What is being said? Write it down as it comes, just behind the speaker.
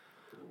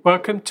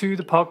Welcome to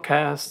the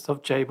podcast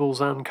of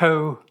Jables and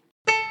Co.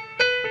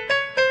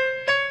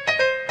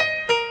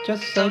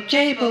 Just so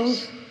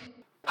Jables.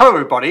 Hello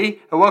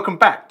everybody, and welcome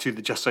back to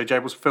the Just So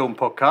Jables film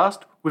podcast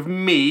with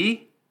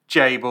me,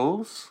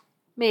 Jables.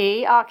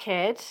 Me, our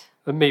kid.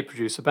 And me,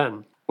 producer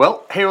Ben.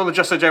 Well, here on the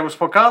Just So Jables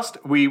podcast,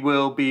 we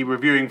will be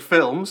reviewing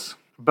films,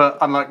 but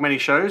unlike many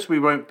shows, we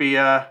won't be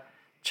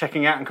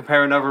checking out and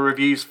comparing other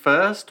reviews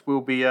first.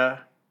 We'll be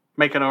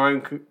making our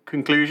own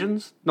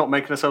conclusions, not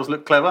making ourselves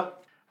look clever.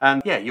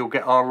 And yeah, you'll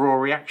get our raw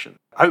reaction.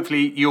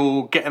 Hopefully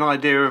you'll get an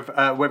idea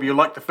of whether you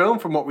like the film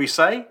from what we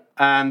say.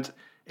 And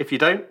if you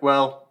don't,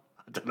 well,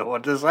 I don't know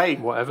what to say.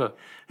 Whatever.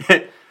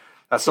 Is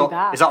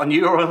that on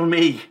you or on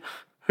me?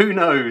 Who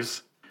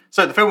knows?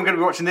 So the film we're going to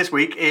be watching this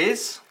week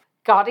is...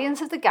 Guardians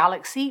of the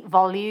Galaxy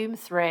Volume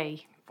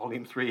 3.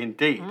 Volume 3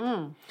 indeed.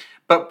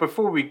 But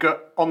before we get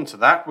on to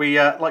that, we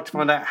like to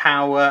find out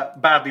how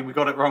badly we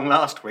got it wrong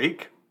last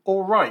week.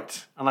 Or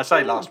right. And I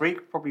say last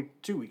week, probably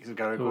 2 weeks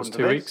ago. It was according to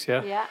 2 this. weeks,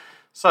 yeah. Yeah.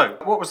 So,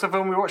 what was the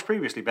film we watched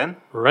previously, Ben?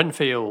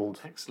 Renfield.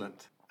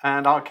 Excellent.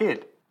 And our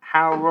kid,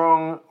 how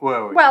wrong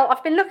were we? Well,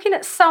 I've been looking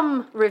at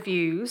some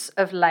reviews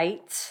of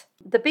late.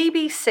 The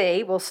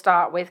BBC, we'll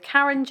start with,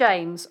 Karen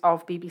James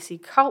of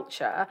BBC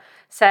Culture,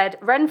 said,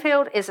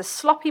 Renfield is a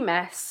sloppy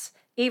mess,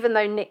 even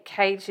though Nick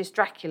Cage's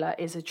Dracula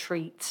is a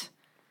treat.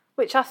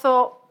 Which I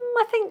thought,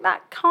 I think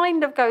that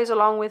kind of goes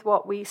along with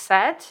what we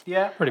said.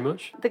 Yeah. Pretty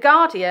much. The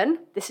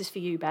Guardian, this is for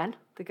you, Ben.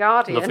 The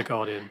Guardian, Love The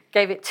Guardian.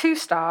 gave it 2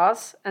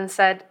 stars and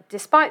said,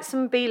 despite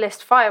some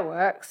B-list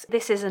fireworks,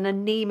 this is an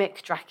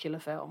anemic Dracula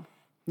film.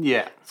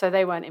 Yeah. So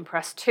they weren't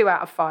impressed. 2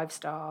 out of 5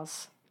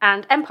 stars.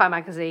 And Empire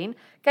magazine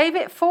gave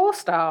it 4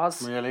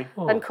 stars. Really?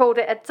 And called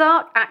it a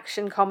dark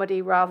action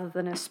comedy rather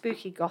than a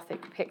spooky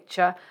gothic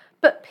picture,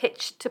 but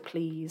pitched to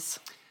please.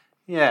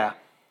 Yeah.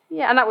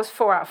 Yeah, and that was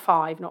 4 out of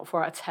 5, not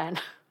 4 out of 10,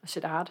 I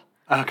should add.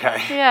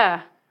 Okay.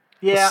 Yeah.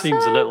 Yeah.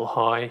 Seems a little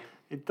high.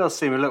 It does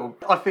seem a little...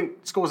 I think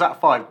scores out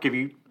of 5 give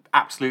you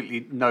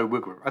absolutely no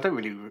wiggle room. I don't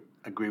really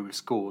agree with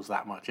scores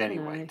that much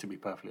anyway, to be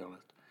perfectly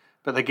honest.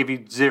 But they give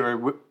you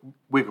 0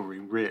 wiggle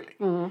room,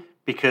 really.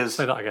 Because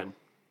Say that again.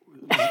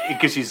 it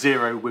gives you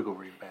 0 wiggle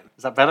room, Ben.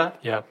 Is that better?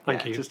 Yeah,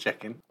 thank you. Just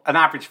checking. An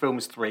average film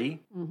is 3.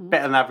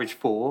 Better than average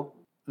 4.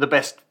 The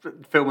best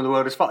film in the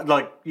world is 5.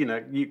 Like,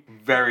 you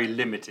very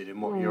limited in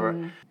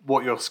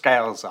what your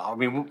scales are. I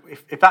mean,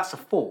 if that's a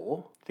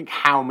 4, think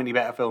how many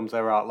better films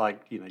there are.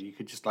 Like, you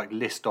could just like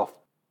list off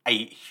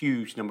a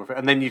huge number of it,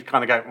 and then you'd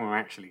kind of go, well,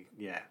 actually,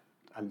 yeah.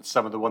 And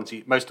some of the ones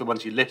most of the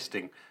ones you're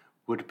listing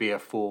would be a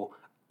 4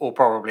 or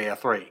probably a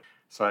 3.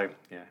 So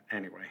yeah.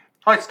 Anyway,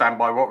 I stand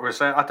by what we're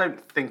saying. I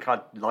don't think I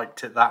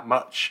liked it that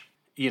much.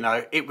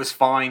 It was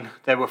fine.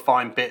 There were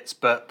fine bits,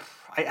 but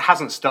it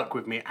hasn't stuck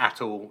with me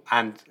at all.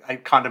 And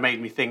it kind of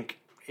made me think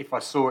if I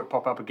saw it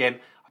pop up again,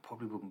 I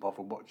probably wouldn't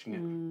bother watching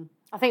it.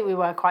 I think we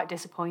were quite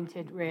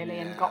disappointed, really,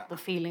 and got the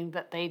feeling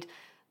that they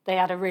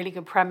had a really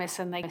good premise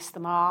and they missed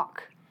the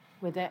mark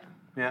with it.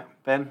 Yeah,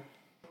 Ben?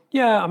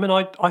 Yeah, I mean,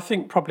 I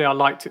think probably I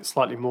liked it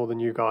slightly more than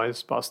you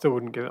guys, but I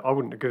wouldn't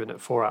have given it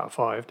 4 out of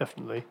 5,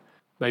 definitely.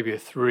 Maybe a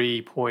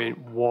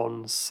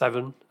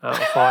 3.17 out of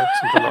 5,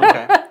 something like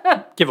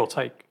that. Give or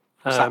take.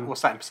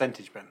 What's that in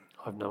percentage, Ben?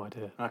 I have no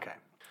idea. Okay.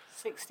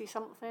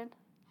 60-something?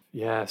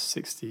 Yeah,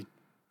 60.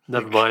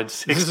 Never mind.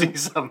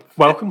 60-something.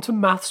 Welcome to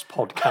Maths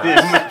Podcast.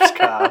 Maths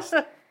cast.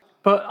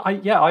 But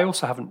I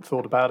also haven't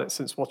thought about it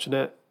since watching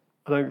it.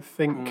 I don't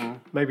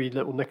think maybe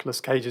little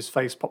Nicolas Cage's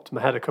face popped in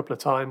my head a couple of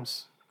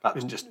times.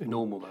 That's just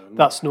normal, though. Isn't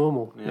That's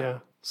normal, yeah.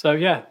 So,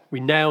 yeah,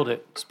 we nailed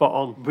it. Spot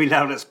on. We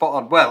nailed it spot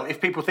on. Well,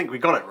 if people think we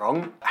got it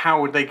wrong,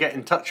 how would they get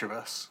in touch with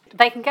us?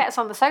 They can get us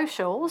on the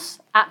socials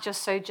at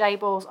Just So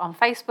Jables on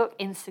Facebook,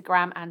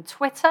 Instagram and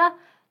Twitter.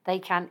 They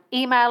can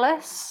email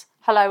us,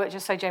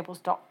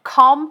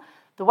 hello@justsojables.com.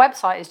 The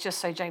website is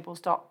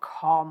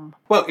justsojables.com.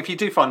 Well, if you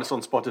do find us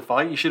on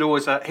Spotify, you should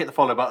always hit the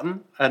follow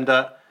button and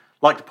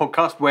like the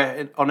podcast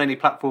on any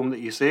platform that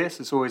you see us.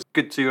 It's always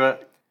good to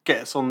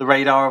get us on the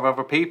radar of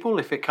other people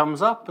if it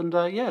comes up. And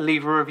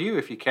leave a review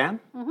if you can.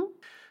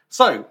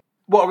 So,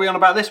 what are we on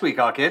about this week,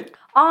 our kid?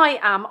 I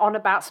am on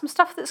about some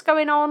stuff that's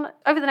going on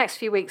over the next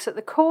few weeks at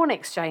the Corn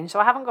Exchange. So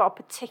I haven't got a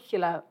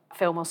particular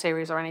film or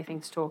series or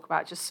anything to talk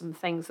about, just some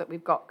things that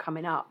we've got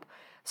coming up.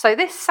 So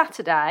this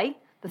Saturday,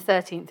 the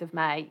 13th of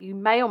May, you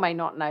may or may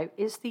not know,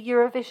 is the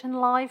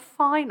Eurovision Live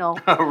final.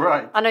 Oh,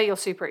 right. I know you're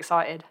super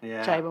excited,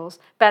 Yeah. Jables.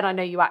 Ben, I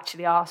know you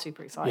actually are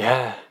super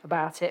excited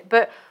about it.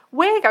 But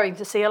we're going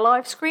to see a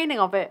live screening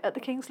of it at the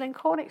King's Lynn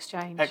Corn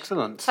Exchange.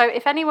 Excellent. So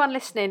if anyone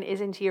listening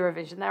is into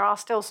Eurovision, there are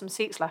still some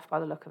seats left by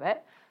the look of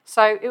it.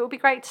 So it would be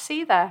great to see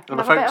you there. Are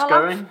the folks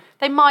going?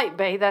 They might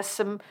be. There's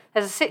a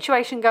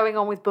situation going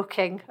on with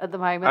booking at the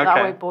moment that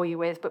I won't bore you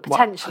with, but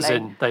potentially. As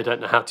in, they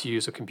don't know how to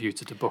use a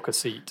computer to book a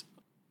seat.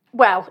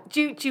 Well,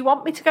 do you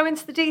want me to go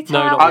into the detail?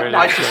 No, not really.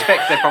 I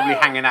suspect they're probably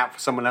hanging out for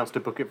someone else to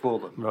book it for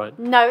them. Right.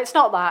 No, it's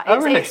not that. Oh,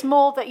 It's, really? it's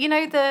more that,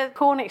 the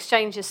Corn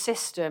Exchange's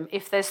system,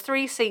 if there's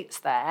 3 seats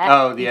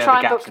there, you the try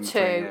and gaps book in 2,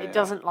 between, it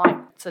doesn't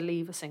like to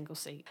leave a single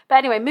seat. But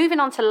anyway, moving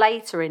on to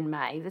later in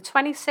May, the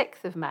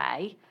 26th of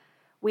May,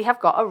 we have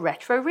got a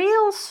Retro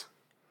Reels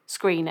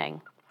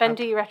screening. Ben,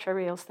 do your Retro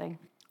Reels thing.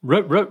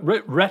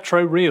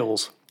 Retro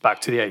Reels.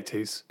 Back to the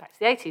 80s. Back to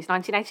the 80s,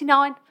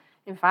 1989.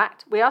 In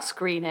fact, we are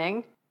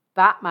screening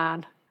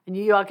Batman. And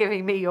you are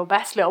giving me your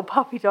best little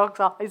puppy dog's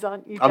eyes,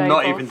 aren't you, Jables? I'm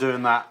not even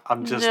doing that.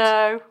 I'm just...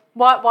 No.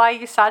 Why are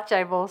you sad,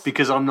 Jables?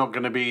 Because I'm not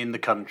going to be in the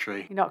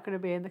country. You're not going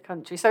to be in the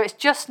country. So it's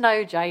just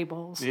no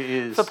Jables. It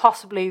is. For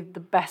possibly the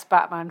best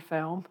Batman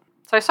film.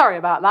 So sorry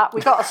about that.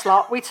 We got a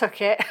slot. We took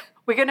it.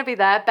 We're going to be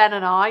there, Ben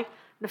and I, and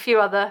a few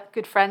other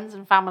good friends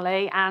and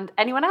family, and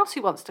anyone else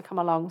who wants to come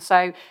along.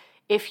 So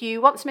if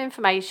you want some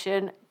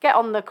information, get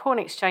on the Corn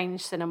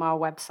Exchange Cinema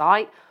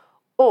website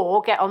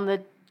or get on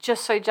the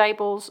Just So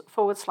Jables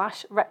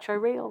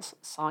 /Retro Reels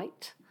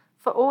site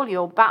for all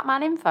your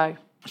Batman info.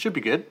 Should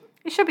be good.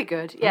 It should be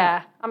good,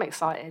 yeah. I'm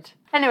excited.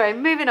 Anyway,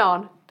 moving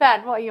on.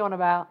 Ben, what are you on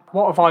about?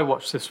 What have I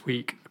watched this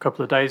week? A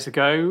couple of days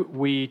ago,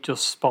 we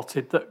just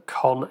spotted that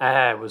Con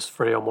Air was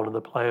free on one of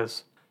the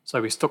players.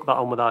 So we stuck that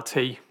on with our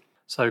tea.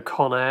 So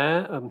Con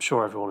Air, I'm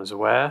sure everyone is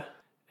aware,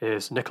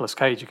 is Nicolas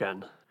Cage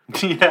again.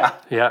 Yeah.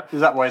 Yeah.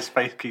 Is that why his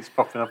face keeps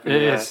popping up in It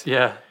the is,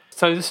 yeah.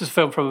 So this is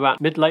filmed from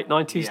about mid-late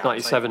 90s, Yeah,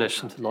 97-ish,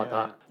 something like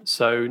that.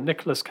 So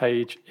Nicolas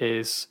Cage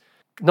is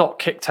not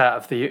kicked out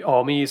of the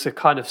army. He's a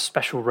kind of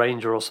special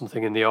ranger or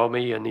something in the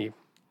army, and he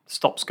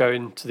stops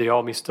going to the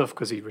army stuff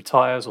because he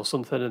retires or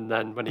something, and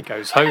then when he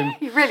goes home...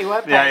 You really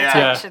weren't paying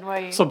attention, were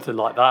you? Something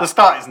like that. The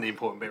start isn't the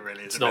important bit,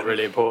 really, is It's it? not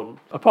really important.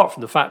 Apart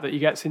from the fact that he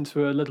gets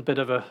into a little bit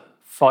of a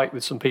fight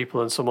with some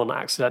people and someone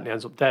accidentally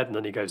ends up dead, and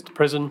then he goes to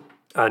prison.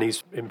 And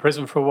he's in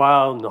prison for a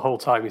while, and the whole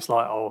time he's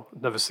like, oh,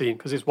 I've never seen...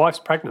 Because his wife's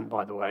pregnant,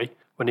 by the way,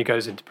 when he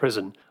goes into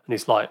prison. And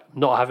he's like,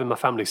 not having my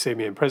family see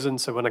me in prison,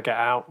 so when I get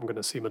out, I'm going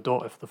to see my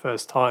daughter for the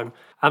first time.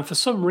 And for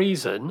some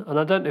reason, and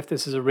I don't know if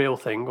this is a real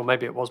thing, or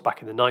maybe it was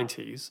back in the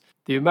 90s,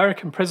 the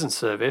American prison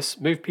service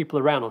moved people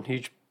around on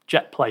huge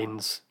jet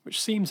planes, which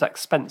seems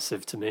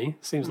expensive to me.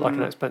 Seems like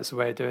an expensive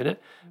way of doing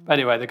it. But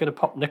anyway, they're going to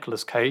pop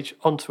Nicolas Cage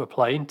onto a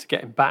plane to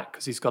get him back,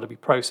 because he's got to be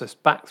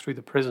processed back through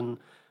the prison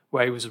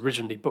where he was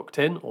originally booked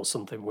in, or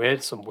something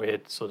weird, some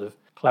weird sort of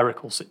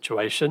clerical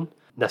situation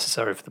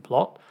necessary for the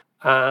plot.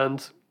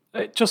 And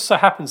it just so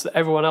happens that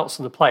everyone else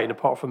on the plane,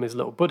 apart from his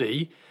little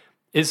buddy,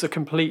 is a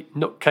complete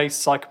nutcase,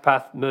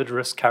 psychopath,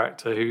 murderous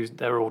character who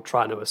they're all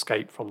trying to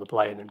escape from the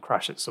plane and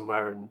crash it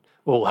somewhere, and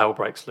all hell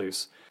breaks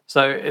loose.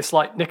 So it's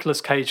like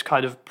Nicolas Cage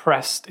kind of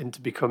pressed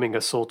into becoming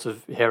a sort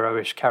of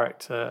heroish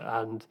character,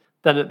 and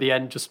then at the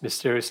end just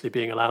mysteriously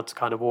being allowed to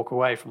kind of walk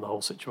away from the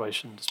whole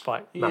situation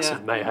despite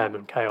massive mayhem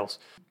and chaos.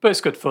 But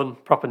it's good fun,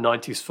 proper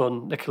 90s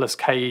fun. Nicolas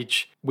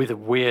Cage with a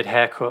weird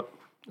haircut.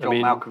 John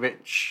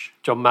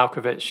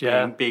Malkovich,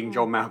 yeah. Being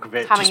John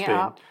Malkovich. Hamming it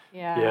up.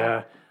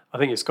 Yeah. I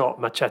think it's got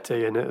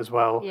Machete in it as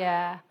well.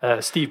 Yeah.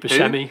 Steve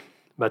Buscemi.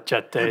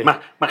 Machete.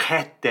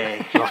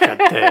 Machete.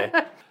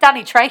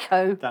 Danny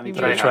Trejo. Danny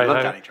Trejo. Trejo. I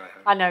love Danny Trejo.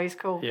 I know, he's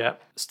cool. Yeah.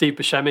 Steve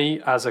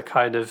Buscemi as a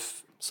kind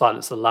of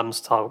Silence of the Lambs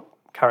style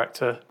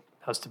character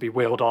has to be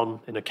wheeled on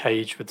in a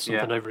cage with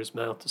something over his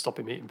mouth to stop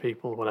him eating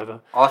people,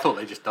 whatever. I thought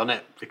they just done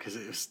it because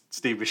it was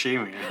Steve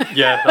Buscemi.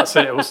 Yeah, that's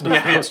it. It wasn't.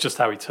 That's just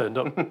how he turned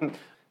up.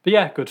 But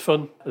yeah, good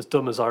fun. As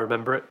dumb as I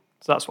remember it.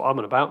 So that's what I'm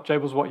on about.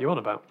 Jables, what are you on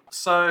about?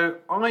 So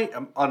I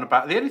am on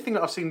about the only thing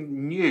that I've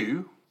seen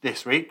new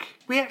this week.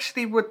 We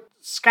actually were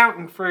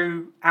scouting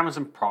through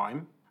Amazon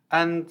Prime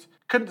and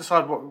couldn't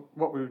decide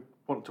what we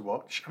wanted to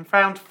watch, and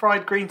found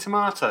Fried Green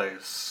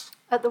Tomatoes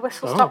At the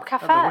Whistle Stop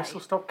Cafe. at the Whistle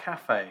Stop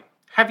Cafe.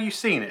 Have you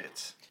seen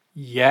it?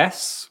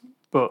 Yes,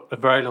 but a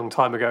very long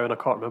time ago, and I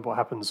can't remember what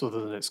happens other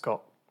than it's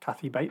got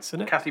Kathy Bates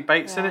in it. Kathy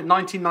Bates in it.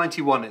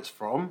 1991 it's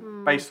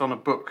from, based on a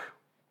book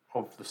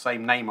of the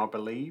same name, I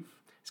believe.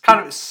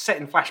 It's set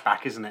in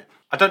flashback, isn't it?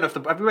 I don't know if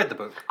have you read the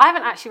book? I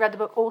haven't actually read the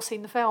book or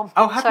seen the film.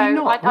 Oh, have you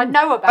not? I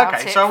know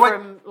about it so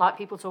from like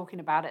people talking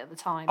about it at the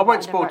time. I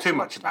won't spoil too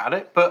much about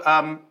it, but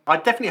I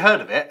definitely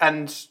heard of it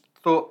and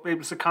thought it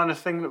was the kind of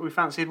thing that we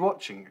fancied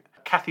watching.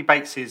 Kathy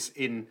Bates is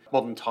in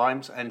modern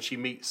times and she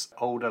meets an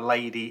older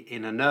lady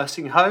in a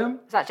nursing home.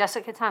 Is that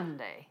Jessica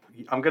Tandy?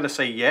 I'm going to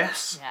say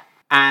yes. Yeah.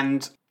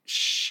 And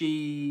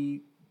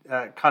she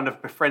kind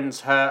of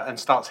befriends her and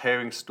starts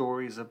hearing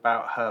stories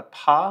about her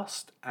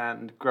past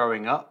and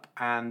growing up,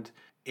 and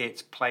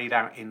it's played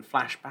out in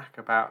flashback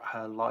about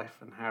her life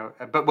and how...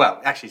 But, well,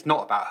 actually, it's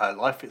not about her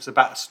life. It's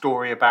about a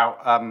story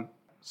about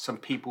some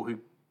people who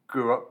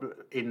grew up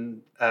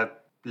in a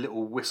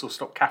little Whistle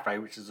Stop Cafe,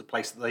 which is a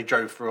place that they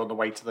drove through on the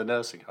way to the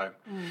nursing home,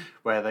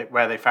 where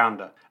they found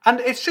her. And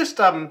it's just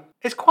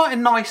it's quite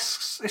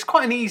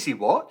an easy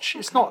watch.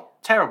 It's not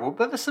terrible,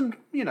 but there's some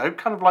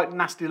kind of like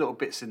nasty little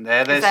bits in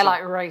there. Is there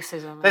like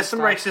racism? There's some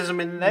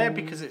racism in there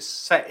because it's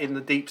set in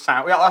the deep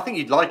south. Yeah, I think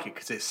you'd like it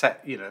because it's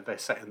set. They're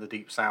set in the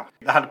deep south.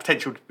 It had the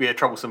potential to be a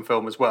troublesome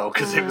film as well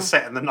because it was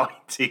set in the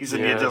 90s,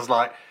 and you're just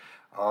like,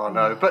 oh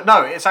no. But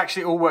no, it's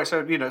actually all works.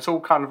 So it's all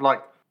kind of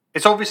like.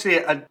 It's obviously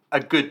a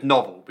good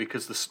novel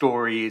because the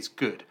story is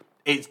good.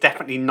 It's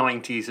definitely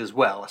 90s as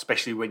well,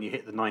 especially when you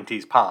hit the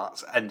 90s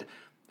parts. And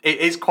it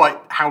is quite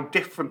how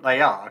different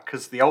they are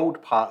because the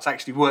old parts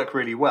actually work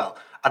really well.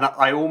 And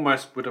I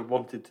almost would have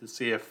wanted to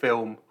see a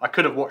film. I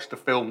could have watched a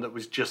film that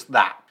was just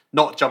that,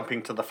 not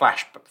jumping to the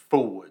flash but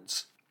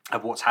forwards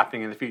of what's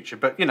happening in the future.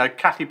 But,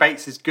 Kathy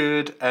Bates is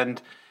good,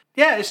 and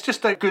yeah, it's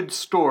just a good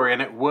story,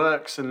 and it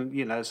works, and,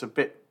 it's a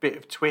bit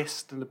of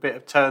twist and a bit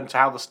of turn to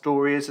how the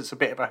story is. It's a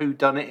bit of a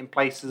whodunit in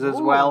places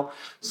as well.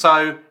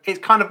 So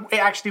it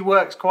actually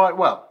works quite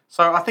well.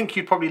 So I think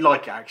you'd probably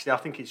like it, actually. I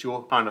think it's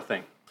your kind of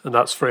thing. And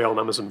that's free on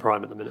Amazon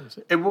Prime at the minute, is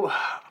it?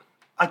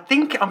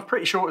 I'm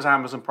pretty sure it's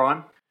Amazon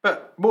Prime.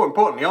 But more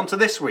importantly, on to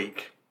this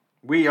week.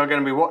 We are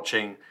going to be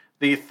watching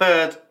the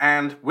third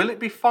and will it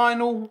be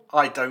final?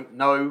 I don't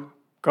know.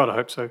 God, I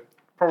hope so.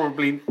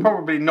 Probably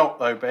not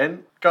though,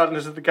 Ben.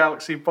 Guardians of the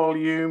Galaxy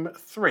Volume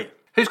 3.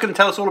 Who's going to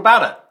tell us all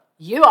about it?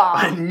 You are.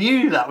 I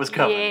knew that was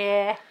coming.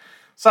 Yeah.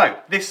 So,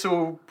 this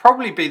will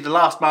probably be the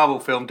last Marvel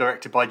film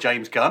directed by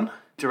James Gunn.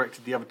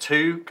 Directed the other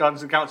two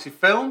Guardians of the Galaxy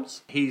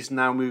films. He's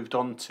now moved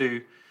on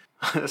to,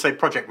 let's say,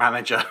 project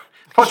manager.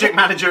 Project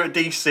manager at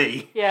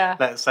DC. Yeah.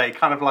 Let's say,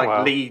 kind of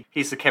like lead.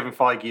 He's the Kevin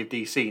Feige of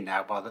DC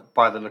now,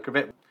 by the look of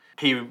it.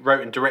 He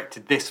wrote and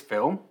directed this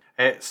film.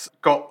 It's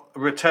got a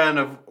return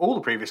of all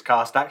the previous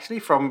cast, actually,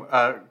 from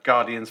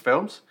Guardians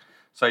films.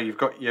 So you've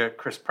got your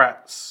Chris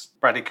Pratt's,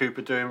 Bradley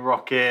Cooper doing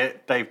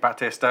Rocket, Dave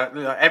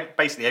Bautista,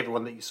 basically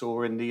everyone that you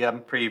saw in the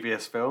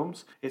previous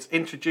films. It's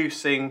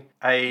introducing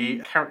a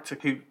character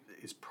who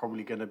is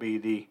probably going to be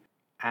the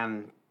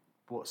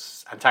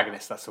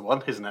antagonist, that's the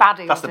one, isn't it?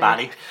 Baddie, that's the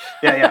baddie.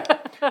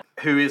 Yeah.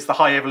 Who is the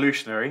High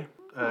Evolutionary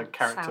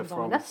character Sounds from...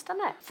 ominous,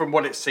 doesn't it? From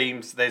what it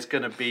seems, there's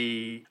going to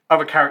be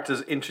other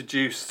characters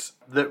introduced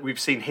that we've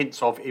seen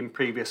hints of in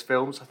previous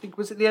films. I think,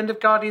 was it the end of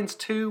Guardians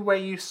 2 where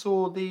you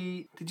saw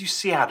Did you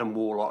see Adam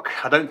Warlock?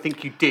 I don't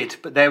think you did,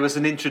 but there was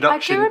an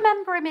introduction. I do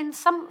remember him in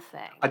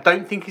something. I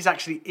don't think he's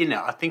actually in it.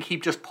 I think he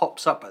just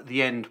pops up at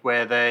the end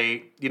where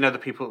the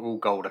people that are all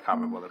gold, I can't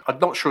remember. I'm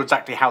not sure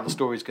exactly how the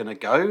story's going to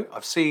go.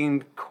 I've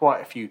seen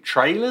quite a few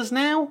trailers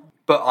now,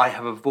 but I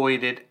have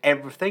avoided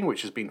everything,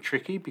 which has been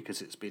tricky because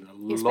it's been a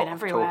lot of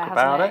talk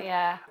about it.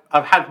 Yeah.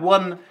 I've had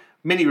one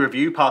mini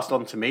review passed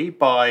on to me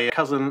by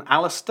cousin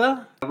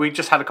Alistair. We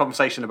just had a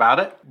conversation about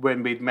it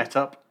when we'd met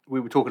up. We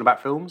were talking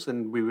about films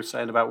and we were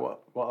saying about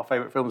what our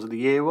favourite films of the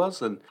year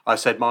was. And I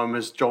said mine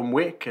was John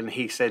Wick and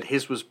he said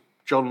his was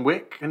John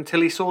Wick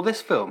until he saw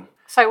this film.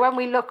 So when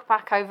we look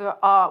back over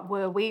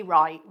were we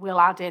right,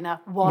 we'll add in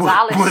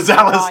was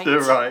Alistair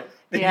right?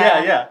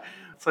 Yeah. Yeah.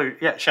 So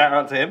yeah, shout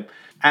out to him.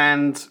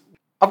 And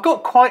I've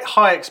got quite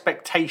high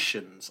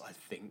expectations, I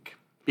think,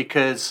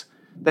 because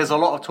there's a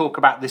lot of talk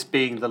about this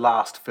being the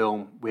last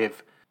film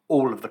with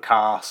all of the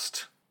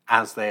cast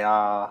as they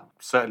are.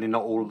 Certainly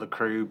not all of the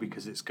crew,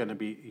 because it's going to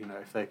be,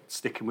 if they're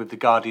sticking with the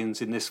Guardians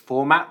in this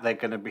format, they're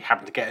going to be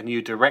having to get a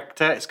new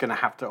director. It's going to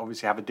have to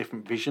obviously have a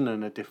different vision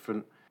and a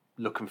different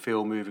look and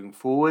feel moving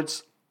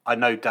forwards. I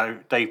know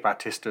Dave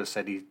Bautista has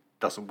said he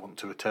doesn't want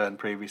to return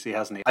previously,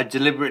 hasn't he? I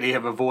deliberately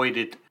have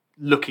avoided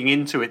looking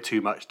into it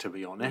too much, to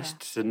be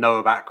honest, to know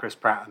about Chris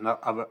Pratt and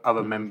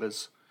other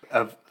members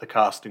of the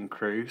cast and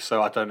crew.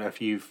 So I don't know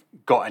if you've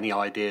got any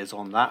ideas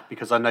on that,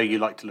 because I know you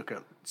like to look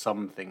at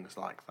some things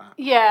like that.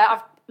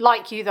 Yeah,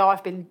 like you though,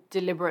 I've been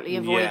deliberately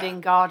avoiding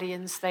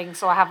Guardians things,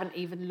 so I haven't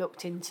even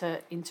looked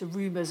into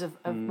rumours of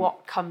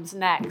what comes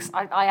next.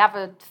 I have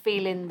a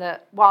feeling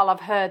that while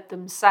I've heard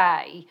them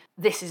say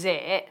this is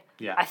it,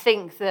 I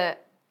think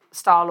that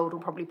Star-Lord will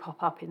probably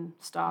pop up in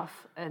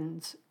stuff,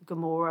 and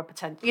Gamora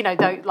potentially,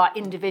 though, like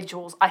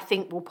individuals, I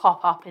think will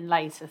pop up in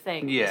later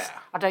things. Yeah.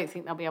 I don't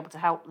think they'll be able to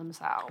help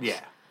themselves. Yeah.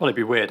 Well, it'd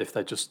be weird if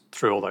they just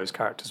threw all those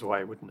characters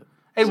away, wouldn't it?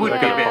 It would be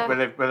a bit where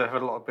they've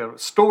had a lot of build.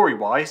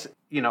 Story-wise,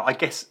 I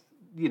guess,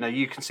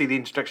 you can see the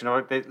introduction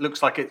of it. It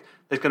looks like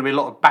there's going to be a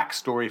lot of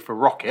backstory for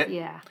Rocket.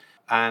 Yeah.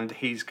 And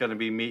he's going to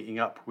be meeting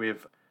up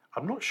with,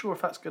 I'm not sure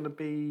if that's going to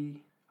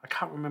be, I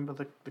can't remember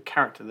the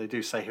character. They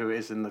do say who it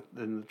is in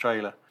the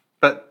trailer.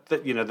 But,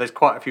 there's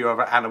quite a few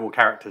other animal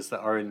characters that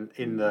are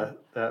in the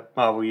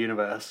Marvel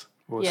Universe.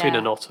 We've seen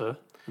an otter.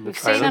 We've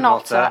seen an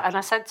otter, and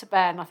I said to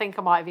Ben, I think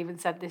I might have even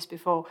said this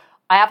before,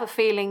 I have a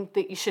feeling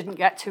that you shouldn't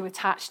get too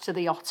attached to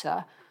the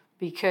otter,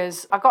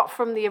 because I got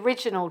from the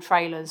original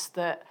trailers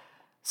that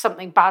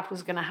something bad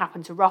was going to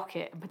happen to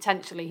Rocket and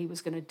potentially he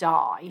was going to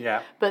die.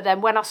 Yeah. But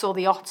then when I saw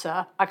the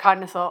otter, I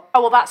kind of thought,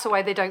 oh, well, that's the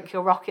way they don't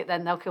kill Rocket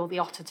then. They'll kill the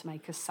otter to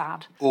make us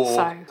sad.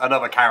 Or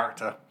another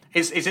character.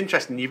 It's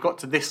interesting. You've got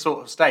to this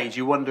sort of stage.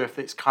 You wonder if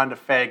it's kind of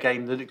fair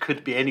game that it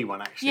could be anyone,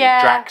 actually.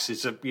 Yeah. Drax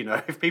is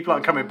if people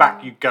aren't coming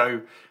back, you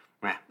go,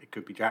 it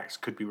could be Drax,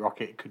 it could be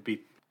Rocket, it could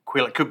be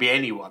Quill, it could be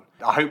anyone.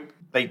 I hope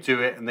they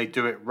do it and they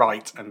do it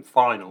right and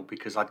final,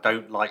 because I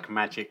don't like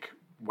magic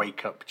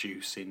wake-up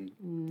juice in,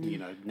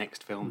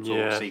 next films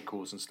or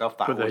sequels and stuff.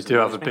 But they do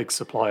have a big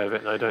supply of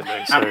it, though, don't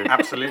they? So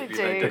absolutely,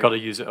 they do. They've got to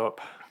use it up.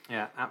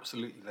 Yeah,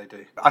 absolutely they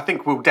do. I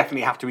think we'll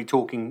definitely have to be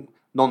talking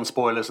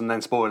non-spoilers and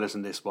then spoilers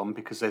in this one,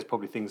 because there's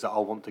probably things that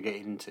I'll want to get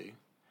into.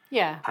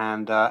 Yeah.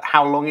 And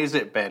how long is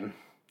it, Ben?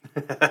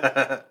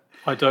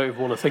 I don't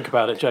even want to think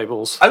about it,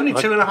 J-Balls. Only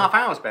 2.5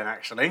 hours, Ben,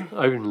 actually.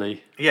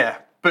 Only. Yeah,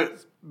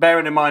 but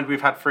bearing in mind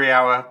we've had 3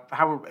 hour...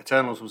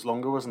 Eternals was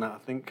longer, wasn't it, I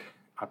think?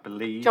 I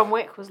believe. John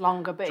Wick was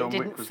longer, but John it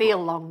Wick didn't was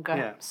feel longer.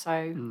 Yeah.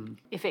 So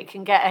if it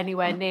can get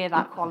anywhere near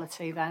that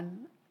quality,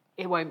 then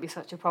it won't be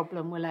such a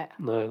problem, will it?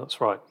 No,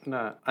 that's right.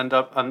 No, and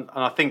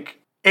I think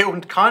it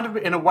would kind of,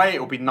 in a way,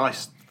 it would be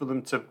nice for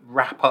them to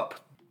wrap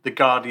up the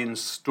Guardians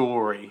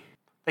story.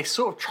 They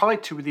sort of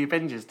tried to with the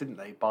Avengers, didn't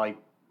they? By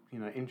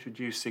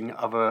introducing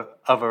other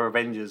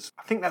Avengers.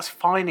 I think that's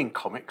fine in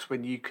comics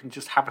when you can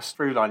just have a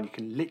storyline. You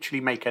can literally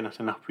make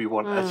anything up you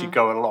want as you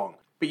go along.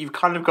 But you've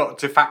kind of got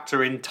to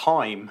factor in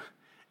time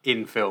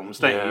in films,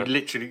 don't you? You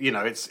literally,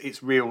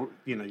 it's real.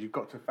 You've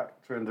got to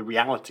factor in the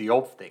reality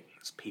of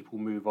things. People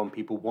move on.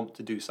 People want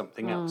to do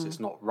something else. It's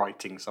not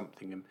writing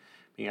something and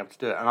being able to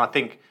do it. And I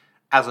think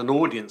as an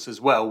audience as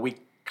well, we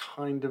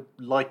kind of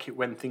like it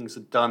when things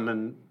are done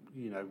and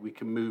we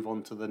can move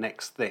on to the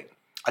next thing.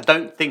 I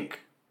don't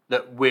think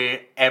that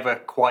we're ever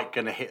quite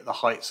going to hit the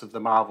heights of the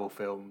Marvel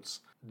films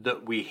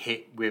that we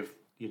hit with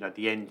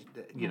the end,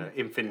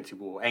 Infinity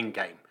War,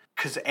 Endgame.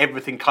 Because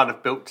everything kind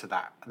of built to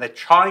that. And they're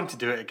trying to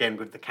do it again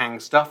with the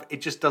Kang stuff.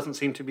 It just doesn't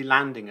seem to be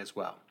landing as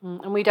well.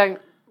 And we don't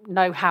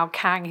know how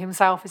Kang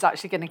himself is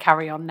actually going to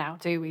carry on now,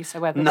 do we? So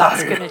whether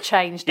that's going to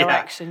change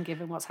direction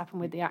given what's happened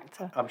with the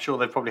actor. I'm sure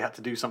they've probably had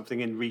to do something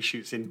in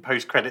reshoots, in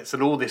post-credits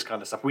and all this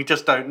kind of stuff. We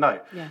just don't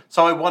know. Yeah.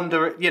 So I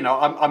wonder,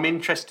 I'm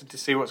interested to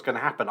see what's going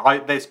to happen.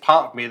 There's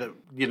part of me that,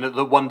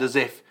 that wonders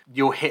if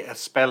you'll hit a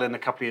spell in a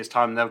couple of years'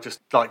 time, they'll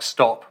just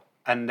stop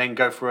and then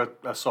go for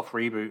a soft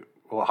reboot.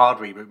 Or a hard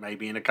reboot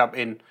maybe in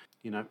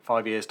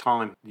 5 years'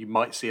 time. You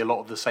might see a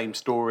lot of the same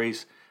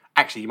stories.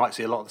 Actually, you might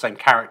see a lot of the same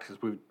characters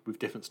with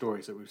different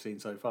stories that we've seen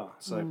so far.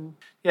 So,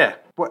 yeah.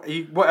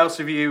 What else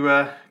have you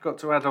got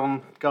to add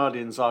on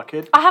Guardians,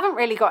 Arkid? I haven't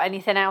really got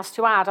anything else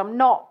to add. I'm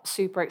not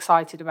super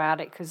excited about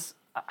it because,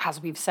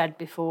 as we've said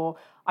before,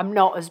 I'm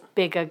not as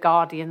big a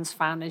Guardians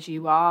fan as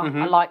you are.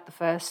 I like the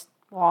first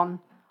one.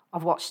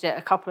 I've watched it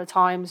a couple of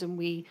times and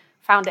we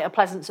found it a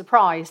pleasant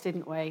surprise,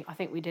 didn't we? I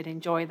think we did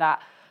enjoy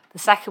that. The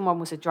second one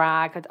was a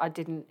drag. I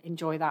didn't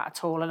enjoy that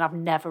at all, and I've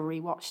never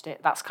rewatched it.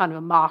 That's kind of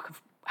a mark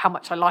of how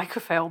much I like a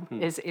film,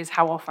 is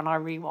how often I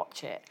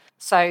rewatch it.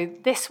 So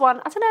this one,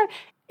 I don't know,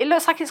 it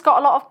looks like it's got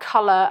a lot of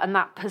colour and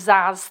that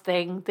pizzazz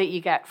thing that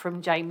you get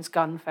from James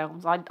Gunn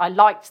films. I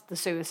liked the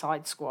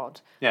Suicide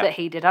Squad that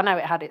he did. I know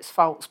it had its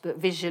faults, but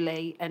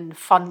visually and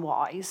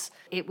fun-wise,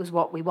 it was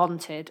what we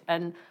wanted.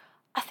 And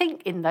I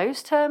think in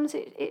those terms,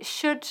 it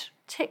should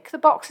tick the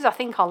boxes. I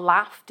think I'll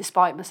laugh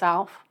despite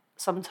myself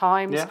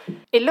sometimes. Yeah.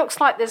 It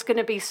looks like there's going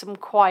to be some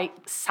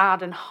quite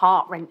sad and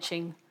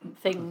heart-wrenching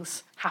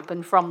things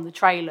happen from the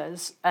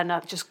trailers, and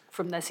just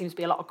from there seems to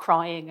be a lot of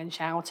crying and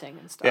shouting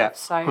and stuff. Yeah.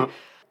 So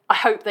I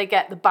hope they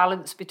get the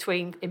balance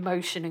between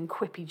emotion and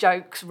quippy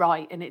jokes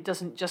right, and it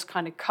doesn't just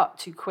kind of cut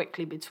too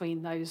quickly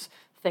between those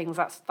things.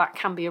 That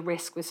can be a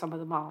risk with some of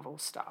the Marvel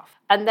stuff.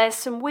 And there's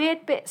some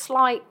weird bits,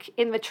 like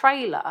in the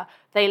trailer,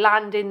 they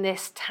land in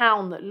this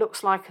town that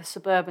looks like a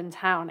suburban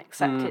town,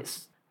 except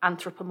it's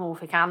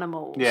anthropomorphic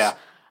animals. Yeah.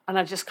 And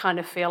I just kind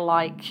of feel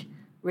like,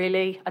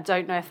 really, I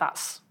don't know if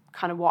that's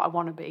kind of what I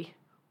want to be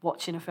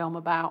watching a film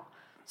about.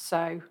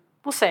 So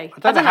we'll see. I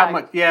don't know how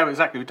much. Yeah,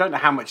 exactly. We don't know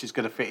how much is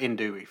going to fit in,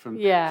 do we? From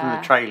the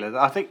trailer.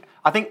 I think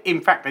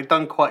in fact they've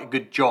done quite a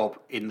good job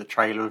in the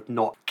trailer of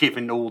not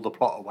giving all the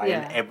plot away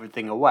and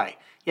everything away.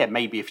 Yeah,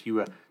 maybe if you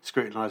were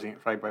scrutinising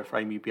it frame by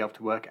frame, you'd be able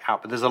to work it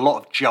out. But there's a lot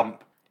of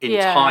jump in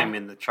time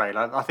in the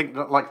trailer. I think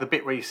like the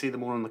bit where you see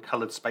them all in the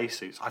coloured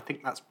spacesuits. I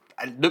think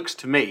it looks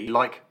to me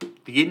like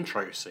the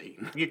intro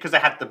scene, because they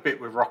had the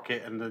bit with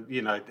Rocket and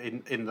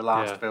in the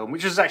last film,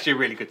 which is actually a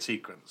really good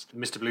sequence,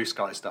 Mr. Blue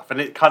Sky stuff, and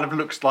it kind of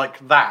looks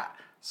like that.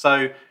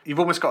 So you've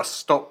almost got to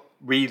stop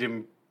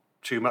reading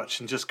too much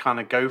and just kind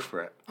of go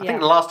for it. I think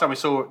the last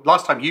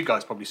time you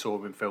guys probably saw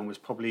them in film was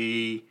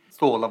probably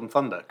Thor: Love and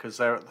Thunder, because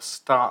they're at the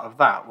start of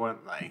that,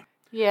 weren't they?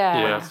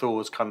 Yeah. When Thor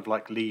was kind of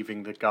like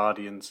leaving the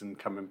Guardians and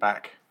coming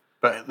back.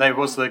 But there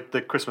was the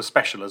Christmas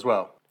special as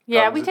well.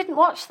 Yeah, we didn't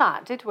watch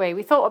that, did we?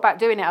 We thought about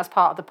doing it as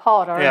part of the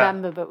pod, I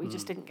remember, but we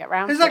just didn't get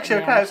round to it. It was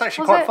actually okay. It was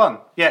actually quite fun.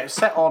 Yeah, it's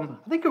set on,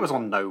 I think it was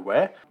on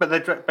Nowhere, but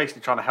they're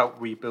basically trying to help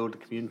rebuild a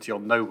community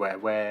on Nowhere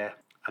where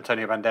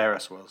Antonio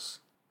Banderas was.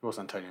 It was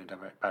Antonio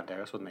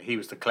Banderas, wasn't he? He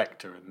was the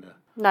collector and the...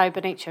 No,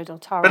 Benicio del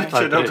Toro.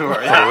 Benicio del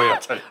Toro, yeah.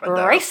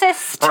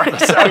 Racist!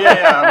 Oh,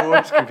 yeah, I'm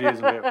always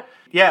confused with it.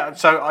 Yeah,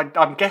 so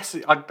I'm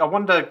guessing... I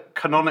wonder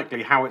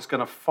canonically how it's going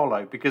to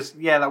follow, because,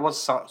 that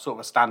was sort of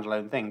a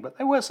standalone thing, but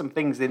there were some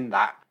things in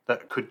that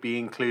could be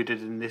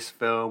included in this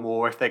film,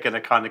 or if they're going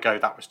to kind of go,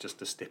 that was just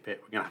a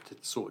snippet, we're going to have to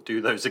sort of do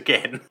those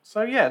again.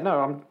 So,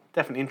 I'm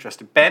definitely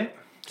interested. Ben?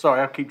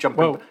 Sorry, I'll keep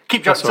jumping.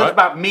 So it's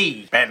about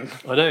me, Ben.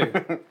 I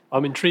know.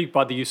 I'm intrigued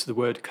by the use of the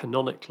word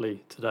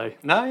canonically today.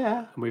 No,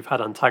 yeah. And we've had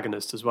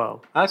antagonist as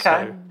well. Okay.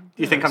 So,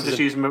 do you think I'm just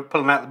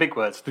pulling out the big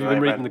words today, have you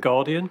been reading The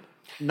Guardian?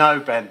 No,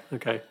 Ben.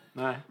 Okay.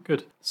 No.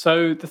 Good.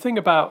 So the thing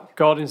about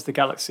Guardians of the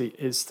Galaxy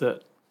is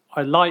that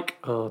I like...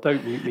 Oh,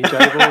 don't mute me,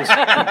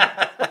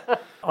 Jables.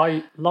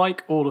 I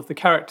like all of the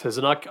characters,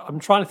 and I'm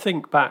trying to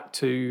think back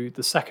to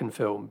the second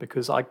film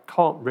because I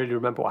can't really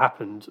remember what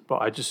happened,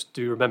 but I just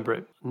do remember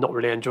it not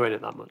really enjoying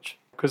it that much.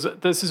 because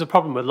this is a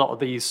problem with a lot of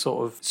these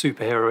sort of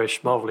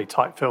superhero-ish, Marvel-y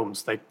type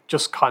films. They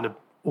just kind of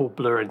all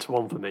blur into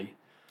one for me.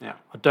 Yeah.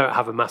 I don't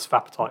have a massive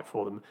appetite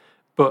for them.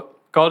 But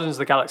Guardians of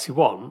the Galaxy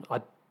 1,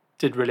 I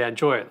did really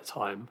enjoy at the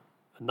time.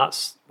 And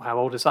that's, how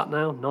old is that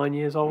now? 9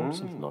 years old,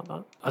 something like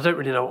that. I don't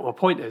really know what my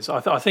point is.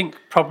 I think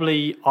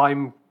probably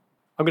I'm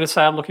going to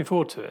say I'm looking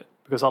forward to it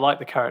because I like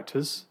the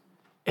characters.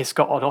 It's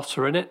got an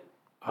otter in it.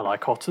 I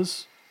like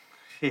otters.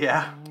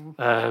 Yeah.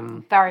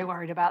 Very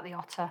worried about the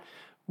otter.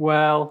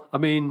 Well, I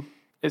mean,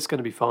 it's going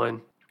to be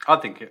fine. I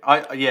think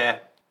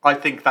I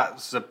think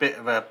that's a bit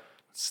of a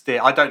steer.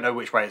 I don't know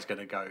which way it's going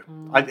to go.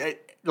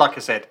 Like I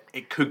said,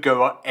 it could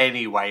go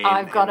any way.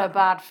 I've got a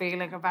bad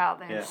feeling about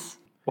this.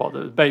 What,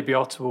 the baby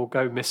otter will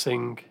go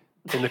missing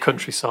in the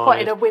countryside.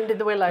 What, in a wind in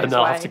the willows and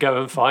they'll way? have to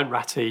go and find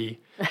Ratty.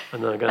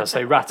 And they're going to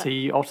say,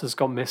 Ratty, otter's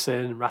gone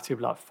missing. Ratty will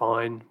be like,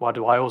 fine, why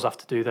do I always have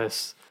to do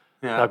this?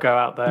 Yeah. They'll go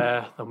out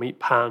there, they'll meet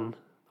Pan,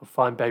 they'll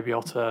find baby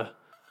otter.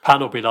 Pan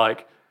will be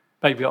like,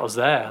 baby otter's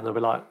there. And they'll be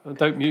like,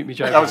 don't mute me,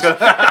 Joe.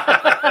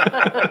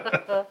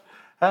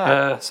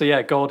 So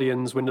yeah,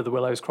 Guardians, Wind of the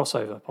Willows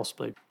crossover,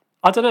 possibly.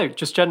 I don't know,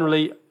 just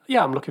generally,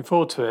 yeah, I'm looking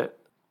forward to it.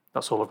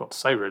 That's all I've got to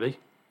say, really.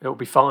 It'll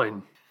be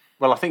fine.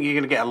 Well, I think you're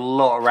going to get a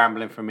lot of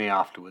rambling from me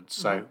afterwards,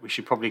 so we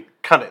should probably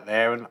cut it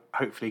there and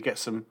hopefully get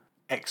some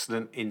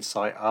excellent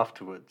insight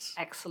afterwards.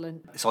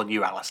 Excellent. It's on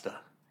you, Alistair.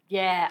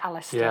 Yeah,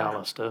 Alistair. Yeah,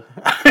 Alistair.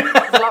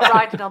 There's a lot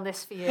riding on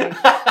this for you.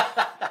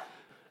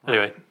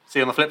 Anyway, See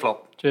you on the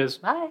flip-flop. cheers.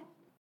 Bye.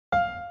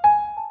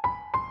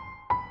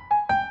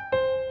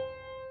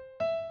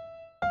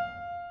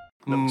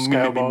 Little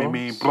scale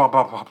balls. Blah,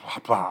 blah, blah,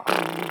 blah,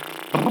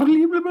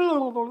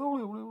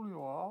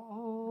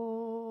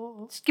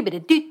 Skip it a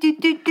doot doot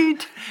doot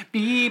doot.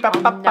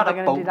 I'm never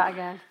going to do that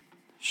again.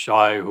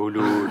 Shai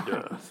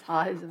Hulud.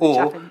 Size of the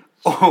chaffin.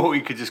 Or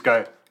you could just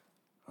go,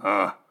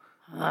 Hello,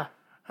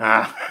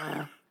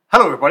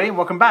 everybody, and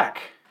welcome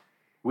back.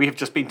 We have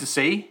just been to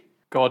see...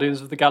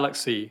 Guardians of the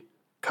Galaxy,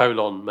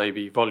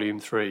 maybe, Volume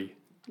 3.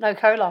 No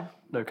colon.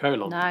 No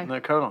colon. No. No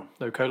colon.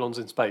 No colons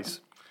in space.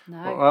 No.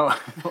 Well,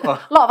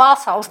 A lot of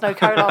arseholes, no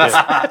colons.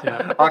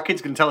 Yeah. our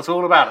kids can tell us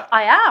all about it.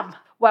 I am.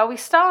 Well, we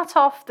start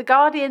off, the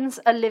Guardians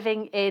are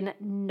living in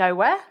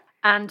nowhere,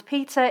 and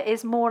Peter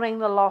is mourning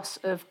the loss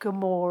of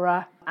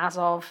Gamora as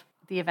of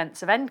the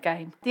events of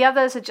Endgame. The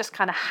others are just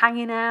kind of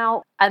hanging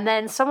out, and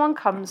then someone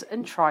comes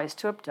and tries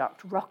to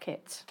abduct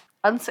Rocket.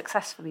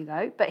 Unsuccessfully,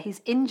 though, but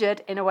he's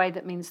injured in a way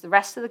that means the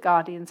rest of the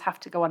Guardians have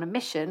to go on a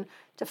mission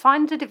to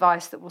find a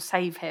device that will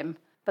save him.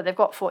 But they've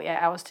got 48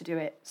 hours to do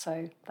it,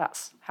 so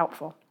that's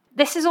helpful.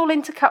 This is all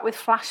intercut with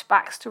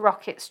flashbacks to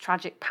Rocket's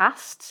tragic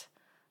past,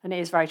 and it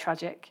is very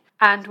tragic.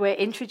 And we're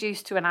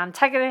introduced to an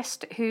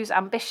antagonist whose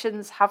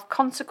ambitions have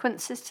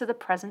consequences to the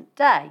present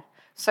day.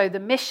 So the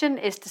mission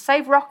is to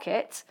save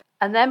Rocket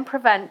and then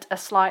prevent a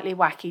slightly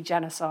wacky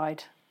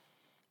genocide.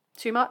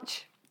 Too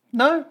much?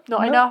 No.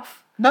 Not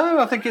enough? No,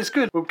 I think it's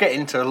good. We'll get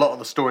into a lot of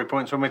the story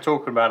points when we're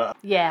talking about it.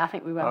 Yeah, I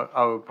think we will.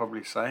 I would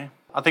probably say.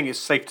 I think it's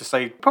safe to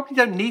say probably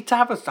don't need to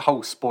have a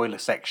whole spoiler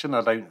section,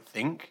 I don't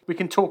think. We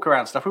can talk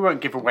around stuff. We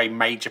won't give away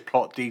major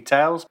plot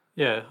details.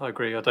 Yeah, I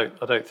agree. I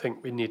don't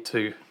think we need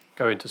to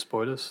go into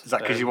spoilers. Is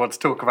that because you want to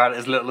talk about it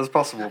as little as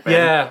possible, Ben?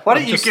 Yeah. Why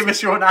don't you give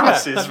us your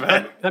analysis,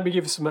 Ben? Let me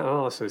give you some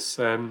analysis.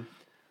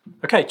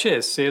 Okay,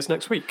 cheers. See us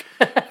next week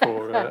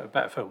for a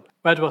better film.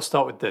 Where do I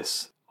start with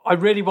this? I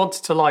really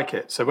wanted to like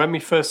it. So when we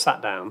first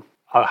sat down,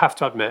 I have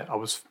to admit, I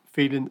was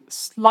feeling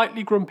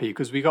slightly grumpy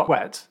because we got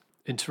wet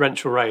in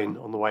torrential rain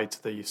on the way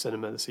to the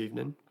cinema this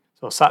evening.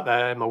 So I sat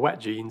there in my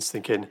wet jeans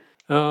thinking,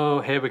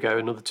 oh, here we go,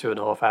 another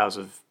 2.5 hours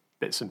of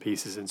bits and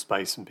pieces in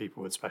space and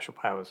people with special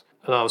powers.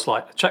 And I was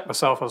like, I checked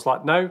myself, I was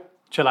like, no,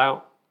 chill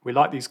out. We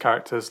like these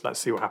characters, let's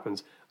see what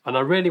happens. And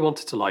I really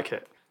wanted to like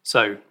it.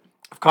 So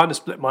I've kind of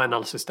split my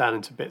analysis down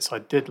into bits I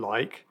did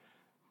like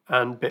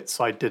and bits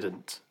I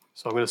didn't.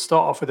 So I'm going to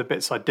start off with the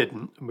bits I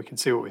didn't, and we can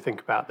see what we think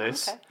about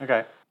this.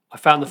 Okay. I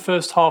found the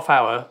first half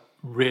hour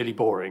really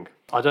boring.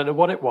 I don't know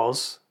what it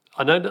was.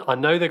 I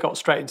know they got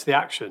straight into the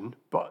action,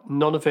 but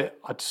none of it,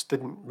 I just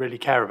didn't really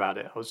care about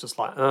it. I was just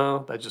like,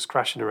 oh, they're just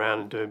crashing around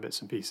and doing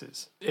bits and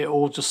pieces. It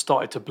all just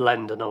started to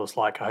blend, and I was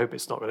like, I hope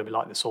it's not going to be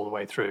like this all the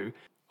way through.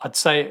 I'd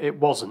say it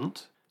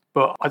wasn't,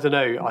 but I don't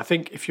know. I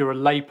think if you're a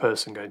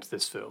layperson going to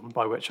this film,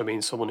 by which I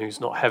mean someone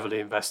who's not heavily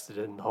invested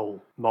in the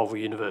whole Marvel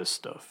Universe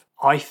stuff,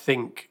 I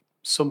think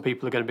some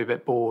people are going to be a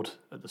bit bored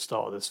at the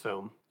start of this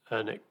film,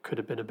 and it could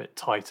have been a bit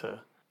tighter.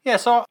 Yeah,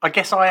 so I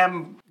guess I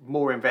am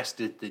more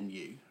invested than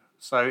you.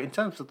 So in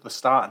terms of the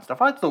start and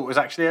stuff, I thought it was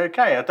actually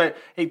okay.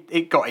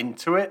 It got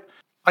into it.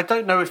 I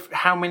don't know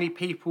how many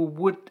people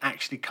would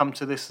actually come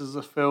to this as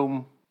a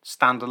film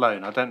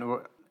standalone. I don't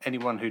know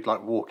anyone who'd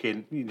like walk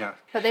in, you know.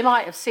 But they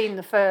might have seen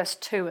the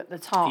first two at the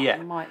time, Yeah.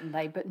 mightn't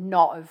they? But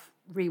not have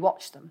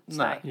rewatched them. So.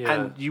 No. Yeah.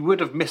 And you would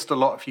have missed a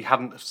lot if you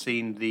hadn't have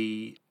seen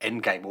the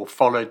Endgame or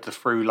followed the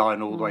through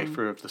line all the way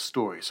through of the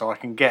story. So I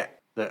can get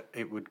that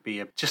it would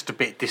be just a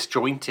bit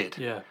disjointed,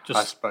 Yeah,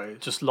 I suppose.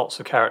 Just lots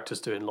of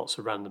characters doing lots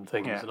of random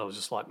things, Yeah. and I was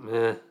just like,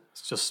 meh.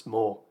 It's just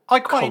more I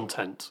quite-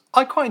 content.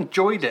 I quite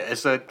enjoyed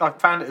it I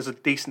found it as a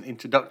decent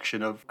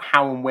introduction of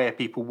how and where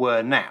people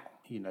were now.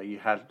 You know, you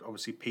had,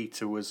 obviously,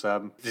 Peter was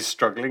just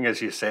struggling,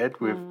 as you said,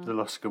 with the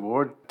loss of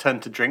Gomorrah,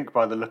 turned to drink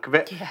by the look of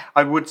it. Yeah.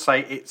 I would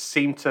say it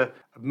seemed to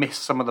miss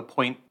some of the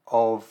point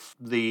of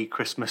the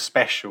Christmas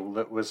special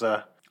that was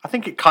I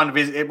think it kind of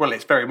is,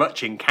 it's very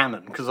much in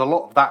canon, because a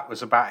lot of that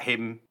was about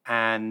him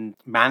and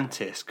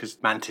Mantis, because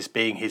Mantis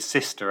being his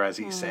sister, as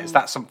he says.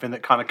 That's something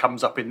that kind of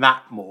comes up in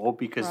that more,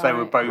 because they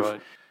were Right. both...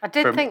 Right. I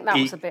did think that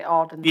was a bit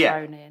odd and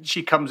thrown in.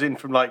 She comes in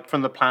from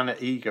the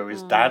planet Ego,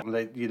 his dad, and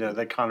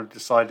they kind of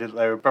decided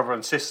they were brother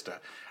and sister.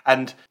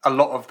 And a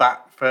lot of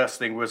that first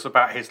thing was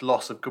about his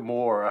loss of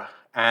Gamora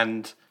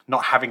and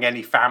not having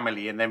any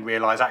family, and then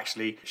realise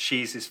actually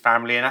she's his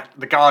family and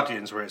the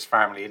Guardians were his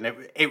family. And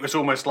it was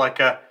almost like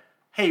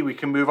hey, we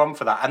can move on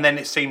for that. And then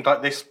it seemed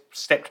like this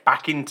stepped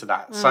back into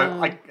that. So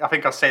I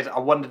think I said I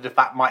wondered if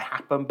that might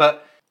happen,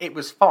 but it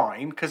was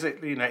fine because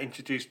it,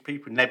 introduced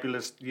people.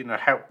 Nebula's,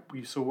 help.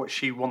 You saw what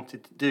she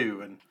wanted to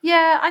do, and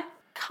Yeah, I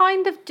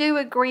kind of do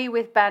agree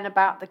with Ben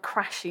about the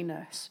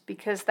crashiness,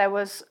 because there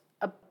was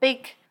a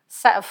big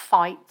set of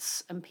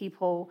fights and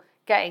people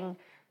getting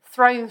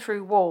thrown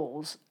through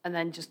walls and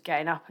then just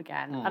getting up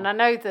again. And I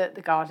know that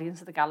the Guardians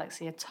of the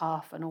Galaxy are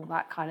tough and all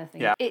that kind of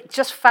thing. Yeah. It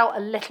just felt a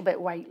little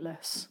bit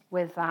weightless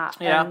with that.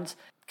 Yeah. And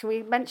can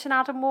we mention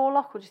Adam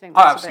Warlock, or do you think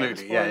Oh, that's a bit of a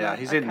absolutely. Yeah, spoiler? yeah.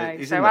 He's in the- Okay,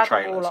 he's so in the Adam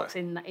trailer, Warlock's so-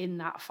 in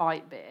that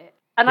fight bit.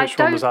 And Which I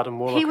don't, one was Adam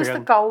Warlock He was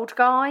again? the gold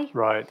guy.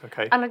 Right,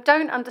 okay. And I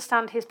don't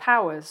understand his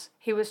powers.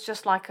 He was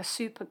just like a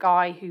super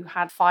guy who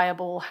had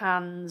fireball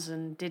hands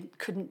and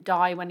couldn't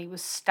die when he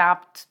was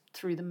stabbed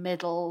through the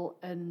middle.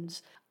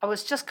 And I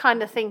was just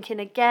kind of thinking,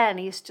 again,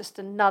 he's just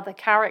another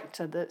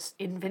character that's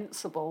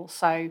invincible.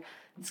 So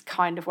it's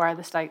kind of where are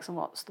the stakes and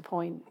what's the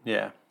point,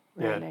 yeah.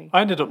 really? Yeah.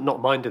 I ended up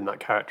not minding that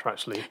character,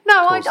 actually.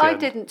 No, towards the I end.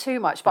 didn't too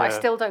much, but I Yeah.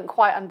 still don't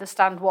quite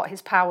understand what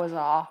his powers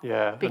are.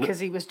 Yeah. Because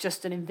he was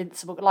just an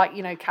invincible, like,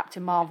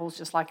 Captain Marvel's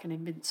just like an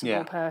invincible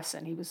Yeah.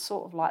 person. He was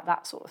sort of like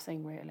that sort of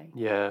thing, really.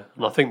 Yeah,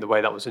 and I think the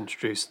way that was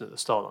introduced at the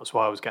start, that's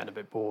why I was getting a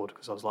bit bored,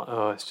 because I was like,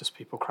 oh, it's just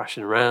people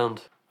crashing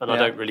around. And I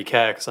Yeah. don't really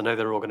care, because I know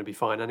they're all going to be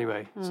fine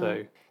anyway.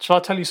 So, shall I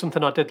tell you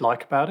something I did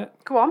like about it?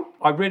 Go on.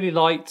 I really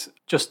liked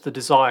just the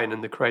design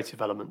and the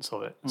creative elements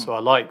of it. So I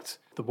liked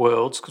the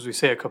worlds, because we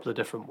see a couple of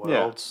different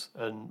worlds.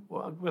 And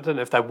well, I don't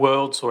know if they're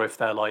worlds or if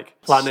they're like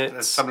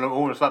planets. Some of them are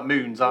almost like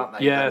moons, aren't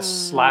they? Yeah,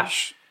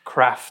 slash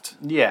craft.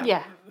 Yeah.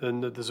 Yeah.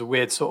 And there's a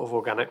weird sort of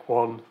organic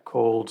one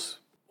called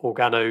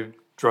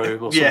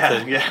Organodrome or something.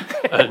 Yeah, yeah.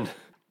 And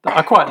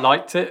I quite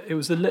liked it. It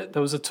was there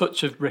was a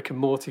touch of Rick and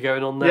Morty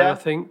going on there, Yeah. I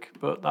think,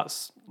 but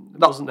it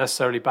wasn't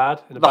necessarily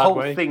bad in a The bad whole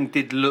way. thing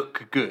did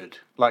look good,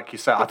 like you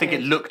said. I think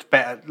it looked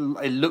better.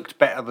 It looked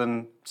better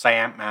than, say,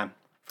 Ant-Man,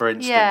 for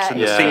instance. Yeah,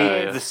 And it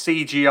did. the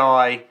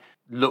CGI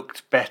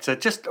looked better,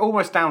 just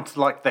almost down to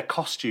like their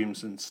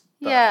costumes and stuff.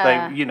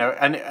 Yeah. They,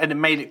 and it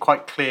made it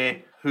quite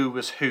clear who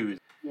was who.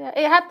 Yeah,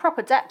 it had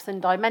proper depth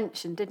and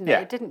dimension, didn't it? Yeah.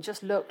 It didn't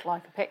just look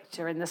like a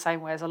picture in the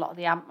same way as a lot of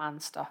the Ant-Man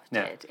stuff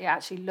Yeah. did. It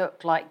actually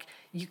looked like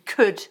you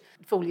could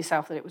fool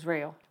yourself that it was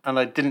real. And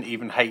I didn't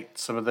even hate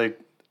some of the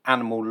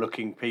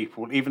animal-looking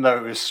people, even though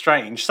it was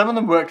strange. Some of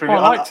them worked really I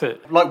liked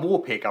it. Like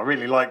Warpig, I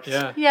really liked.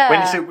 Yeah. Yeah.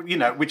 When you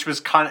said, which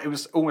was it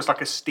was almost like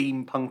a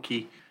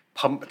steampunky,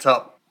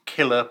 pumped-up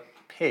killer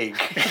pig.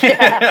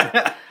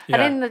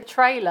 And in the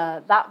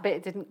trailer, that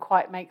bit didn't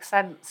quite make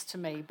sense to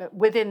me, but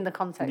within the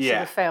context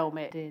Yeah. of the film,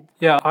 it did.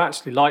 Yeah, I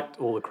actually liked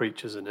all the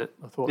creatures in it.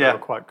 I thought they Yeah. were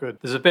quite good.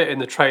 There's a bit in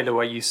the trailer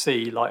where you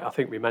see, like I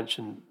think we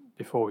mentioned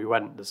before we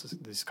went, there's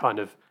this kind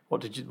of,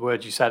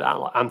 word you said,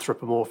 like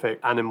anthropomorphic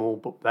animal,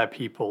 but they're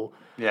people.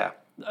 Yeah.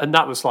 And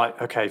that was like,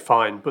 okay,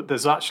 fine. But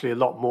there's actually a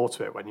lot more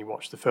to it when you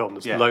watch the film.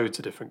 There's Yeah. loads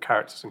of different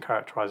characters and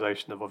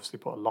characterization. They've obviously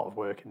put a lot of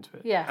work into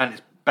it. Yeah. And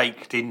it's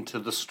baked into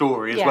the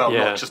story as Yeah. well,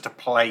 Yeah. not just a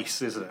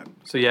place, is it?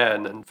 So yeah,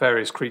 and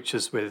various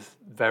creatures with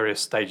various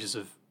stages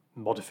of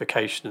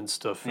modification and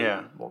stuff. And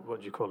Yeah. what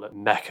do you call it?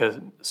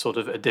 Mecha sort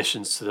of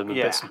additions to them and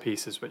Yeah. bits and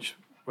pieces, which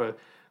were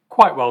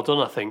quite well done,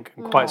 I think,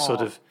 and quite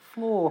sort of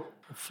More.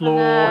 floor.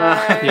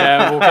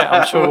 Yeah,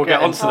 I'm sure we'll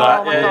get onto that.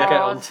 Oh my Yeah, we'll get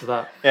God. onto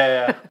that.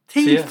 Yeah.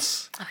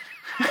 Teeths.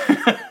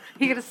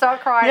 You're going to start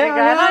crying Yeah,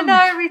 again. I I am.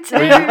 know, me too.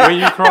 Were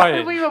you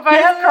crying? We were both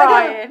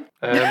crying.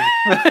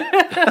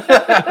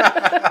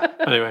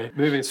 Anyway,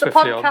 moving The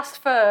swiftly on. podcast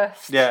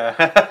first.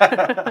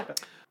 Yeah.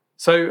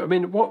 So, I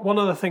mean, one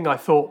other thing I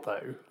thought,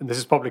 though, and this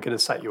is probably going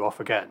to set you off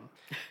again,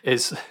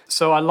 is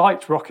so I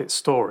liked Rocket's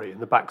story and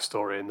the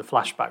backstory and the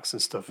flashbacks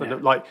and stuff.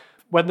 And like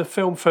when the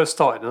film first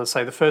started, and I'd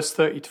say the first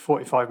 30 to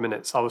 45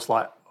 minutes, I was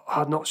like,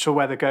 I'm not sure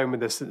where they're going with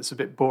this. It's a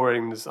bit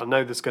boring. I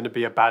know there's going to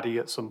be a baddie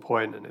at some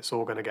point and it's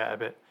all going to get a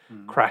bit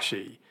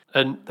crashy.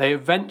 And they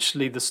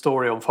eventually, the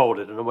story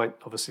unfolded, and I won't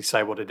obviously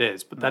say what it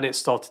is, but then it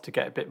started to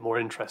get a bit more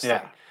interesting.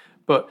 Yeah.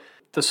 But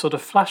the sort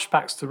of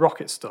flashbacks to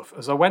Rocket stuff,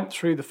 as I went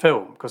through the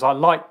film, because I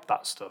liked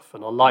that stuff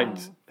and I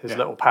liked his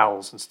little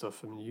pals and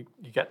stuff, and you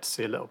get to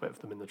see a little bit of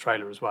them in the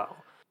trailer as well.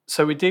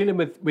 So we're dealing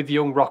with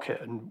young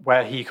Rocket and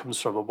where he comes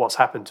from and what's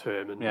happened to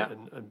him and, Yeah.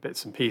 and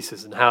bits and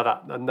pieces and how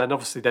that, and then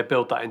obviously they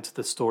build that into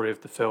the story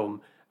of the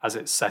film as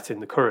it's set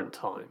in the current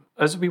time.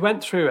 As we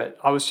went through it,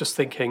 I was just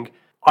thinking,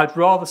 I'd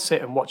rather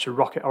sit and watch a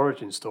Rocket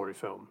origin story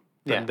film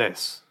than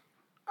this.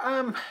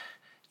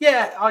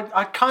 Yeah,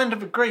 I kind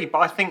of agree, but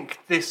I think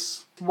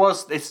this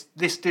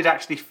did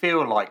actually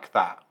feel like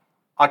that.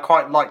 I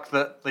quite like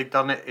that they've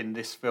done it in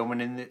this film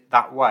and in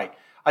that way.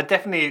 I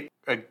definitely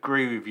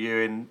agree with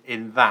you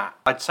in that.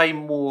 I'd say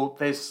more,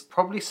 there's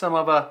probably some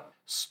other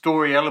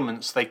story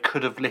elements they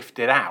could have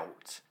lifted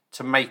out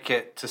to make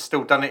it, to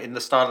still done it in the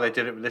style they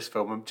did it with this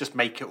film and just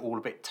make it all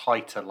a bit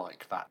tighter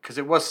like that. Because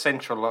it was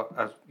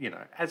central,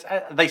 as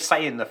they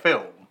say in the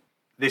film,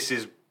 this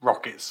is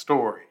Rocket's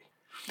story.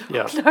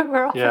 Yeah. No,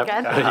 we're off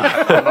again.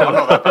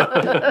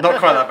 Not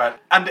quite that bad.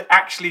 And it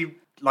actually,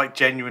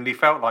 genuinely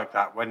felt like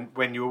that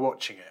when you were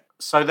watching it.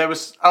 So there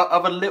was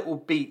other little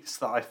beats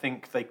that I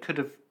think they could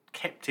have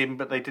kept in,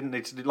 but they didn't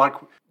need to do. Like,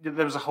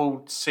 there was a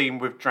whole scene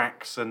with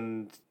Drax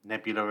and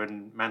Nebula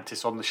and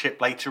Mantis on the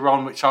ship later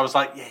on, which I was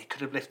like, yeah, you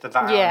could have lifted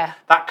that out.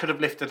 That could have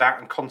lifted out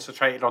and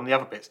concentrated on the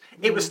other bits.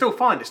 It was still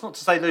fine. It's not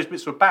to say those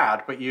bits were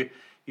bad, but it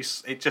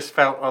just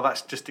felt,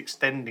 that's just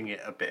extending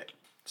it a bit.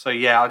 So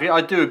yeah,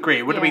 I do agree.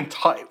 It would have been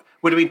tight.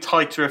 Would have been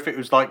tighter if it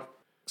was like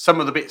some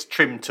of the bits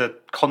trimmed to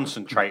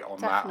concentrate on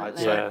that. I'd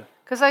say.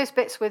 Because those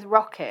bits with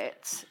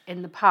Rocket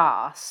in the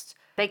past,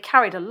 they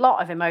carried a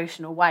lot of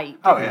emotional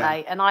weight, didn't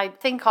they? And I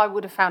think I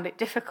would have found it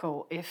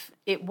difficult if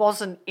it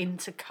wasn't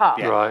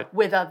intercut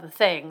with other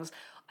things.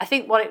 I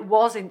think what it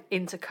was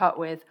intercut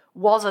with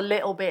was a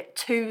little bit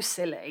too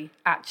silly,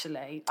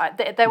 actually.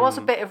 There was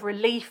a bit of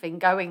relief in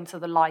going to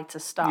the lighter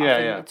stuff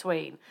in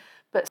between.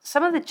 But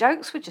some of the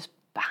jokes were just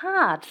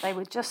bad. They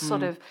were just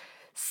sort of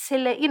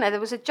silly. You know, there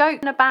was a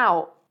joke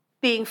about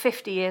being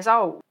 50 years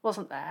old,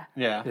 wasn't there?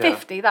 Yeah.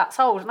 50, that's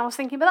old. And I was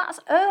thinking, but that's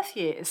Earth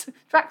years.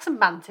 Drax and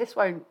Mantis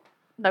won't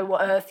know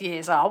what Earth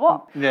years are.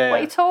 What are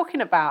you talking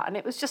about? And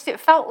it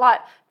felt like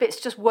bits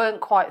just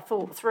weren't quite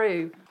thought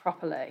through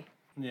properly.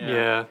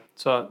 Yeah.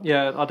 So,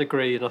 I'd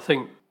agree. And I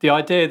think the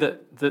idea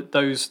that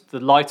the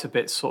lighter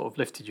bits sort of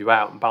lifted you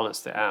out and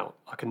balanced it out,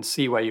 I can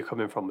see where you're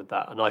coming from with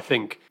that. And I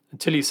think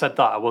until you said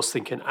that, I was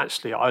thinking,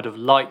 actually, I'd have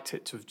liked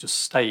it to have just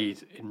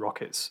stayed in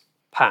Rocket's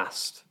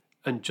past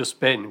and just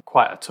been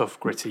quite a tough,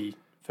 gritty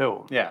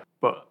film. Yeah.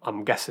 But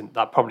I'm guessing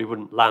that probably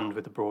wouldn't land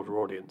with a broader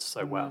audience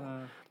so well.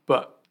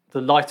 But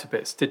the lighter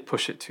bits did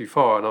push it too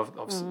far, and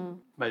I've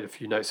made a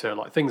few notes here,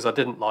 like things I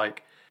didn't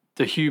like.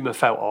 The humour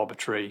felt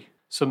arbitrary.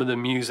 Some of the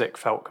music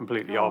felt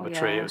completely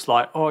arbitrary. It was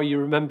like, you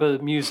remember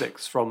the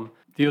musics from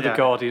the other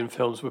Guardian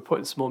films? We're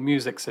putting some more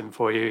musics in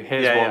for you.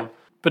 Here's one. Yeah.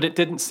 But it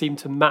didn't seem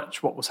to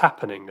match what was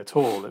happening at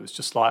all. It was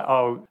just like,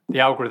 the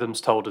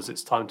algorithms told us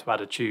it's time to add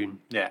a tune.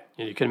 Yeah.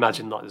 You can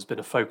imagine there's been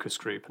a focus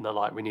group and they're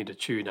like, we need a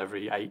tune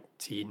every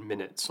 18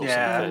 minutes or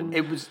something.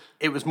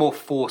 It was more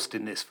forced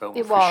in this film,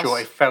 was. Sure.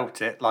 I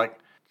felt it,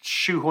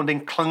 shoehorned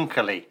in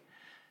clunkily.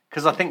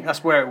 Because I think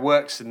that's where it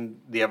works in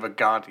the other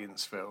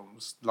Guardians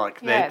films.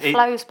 It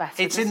flows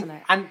better, doesn't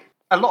it? And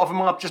a lot of them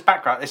are just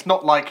background. It's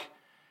not like...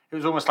 It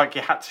was almost like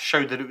you had to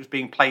show that it was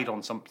being played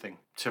on something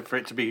for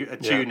it to be a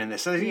tune in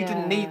this. So you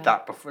didn't need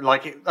that before.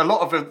 A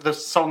lot of the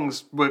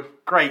songs were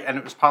great, and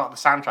it was part of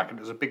the soundtrack, and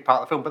it was a big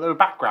part of the film. But they were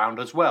background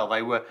as well.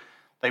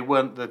 They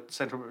weren't the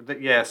central.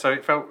 So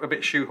it felt a bit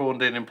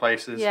shoehorned in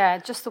places. Yeah,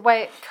 just the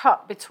way it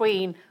cut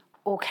between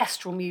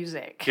orchestral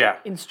music,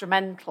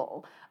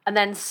 instrumental, and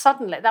then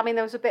suddenly, there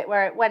was a bit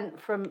where it went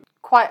from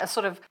quite a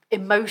sort of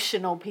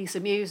emotional piece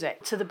of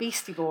music to the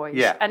Beastie Boys,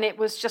 and it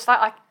was just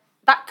like.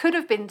 That could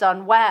have been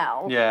done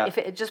well if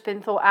it had just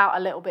been thought out a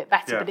little bit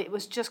better, but it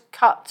was just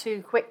cut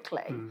too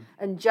quickly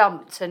and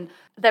jumped, and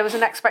there was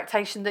an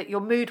expectation that your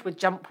mood would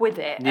jump with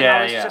it, and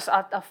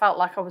I felt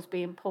like I was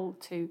being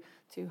pulled too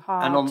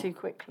hard and too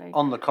quickly.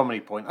 On the comedy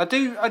point,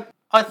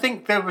 I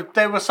think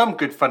there were some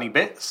good funny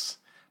bits,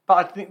 but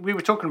I think we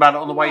were talking about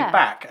it on the way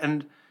back,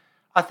 and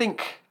I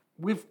think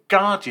with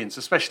Guardians,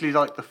 especially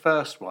the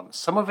first one,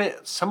 some of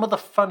the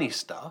funny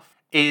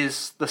stuff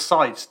is the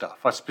side stuff.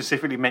 I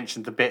specifically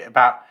mentioned the bit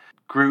about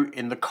Groot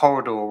in the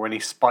corridor when he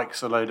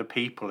spikes a load of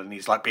people and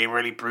he's being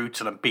really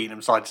brutal and beating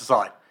them side to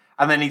side.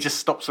 And then he just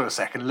stops for a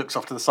second and looks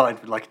off to the side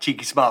with a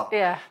cheeky smile.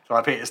 Yeah. So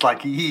I think it's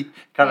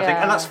kind of thing.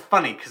 And that's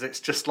funny because it's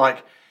just all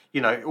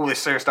this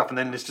serious stuff and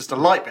then there's just a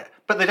light bit.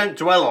 But they don't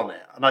dwell on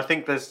it. And I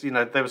think there's,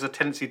 there was a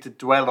tendency to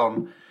dwell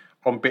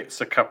on bits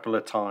a couple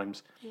of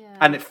times. Yeah.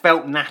 And it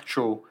felt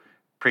natural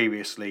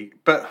previously.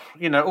 But,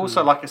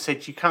 also, like I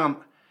said, you can't...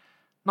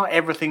 Not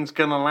everything's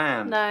going to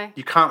land. No.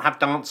 You can't have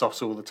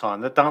dance-offs all the time.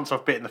 The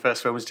dance-off bit in the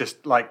first film was just,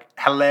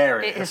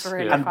 hilarious. It is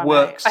really and funny.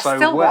 Works so well. I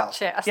still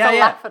watch it. I still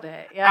laugh at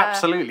it. Yeah.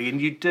 Absolutely, and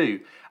you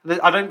do.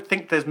 I don't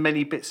think there's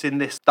many bits in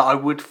this that I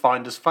would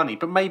find as funny,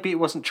 but maybe it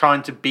wasn't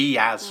trying to be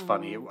as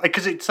funny.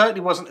 Because it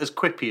certainly wasn't as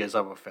quippy as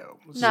other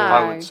films,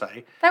 I would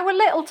say. There were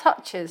little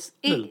touches,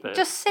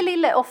 just silly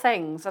little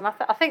things. And I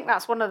think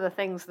that's one of the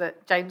things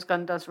that James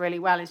Gunn does really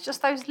well, is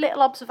just those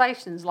little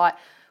observations, like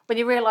when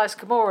you realise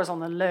Gamora's on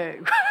the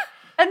loo.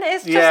 And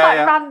it's just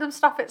Yeah. random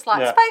stuff. It's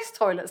like Yeah. space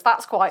toilets.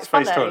 That's quite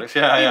funny. Space toilets,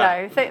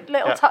 yeah.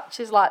 Little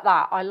touches like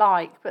that I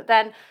like. But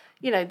then,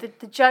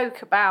 the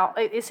joke about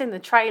it's in the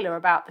trailer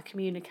about the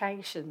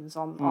communications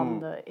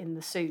in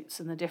the suits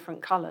and the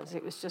different colours.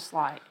 It was just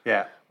like,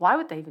 why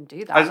would they even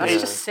do that?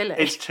 That's just silly.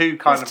 It's too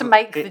kind of to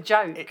make the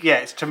joke.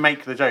 It's to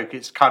make the joke.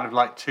 It's kind of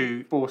like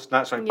too forced.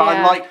 That's right.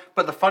 But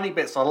but the funny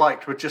bits I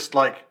liked were just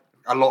like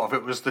a lot of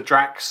it was the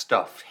Drax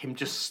stuff. Him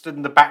just stood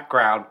in the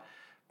background,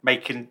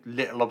 making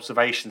little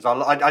observations.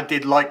 I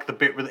did like the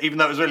bit with, even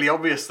though it was really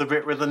obvious, the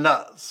bit with the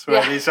nuts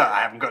where he's like,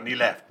 I haven't got any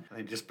left, and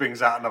he just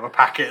brings out another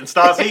packet and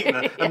starts eating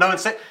it. And no one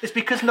says, it's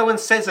because no one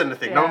says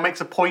anything. No one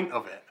makes a point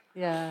of it.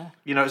 Yeah.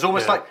 It's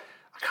almost like,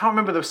 I can't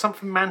remember, there was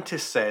something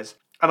Mantis says,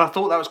 and I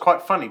thought that was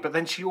quite funny, but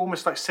then she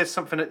almost like says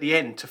something at the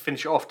end to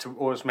finish it off to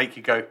always make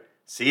you go,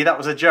 see, that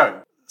was a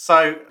joke.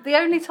 So the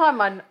only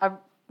time I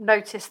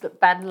noticed that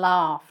Ben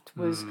laughed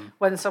was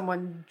when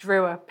someone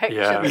drew a picture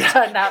that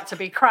turned out to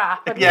be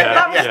crap. And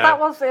that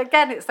was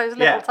again, it's those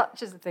little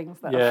touches of things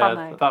that are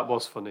funny. That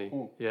was funny.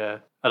 Yeah.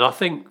 And I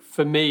think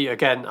for me,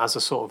 again, as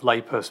a sort of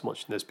layperson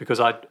watching this, because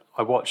I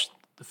watched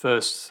the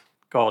first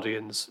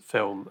Guardians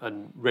film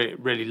and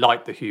really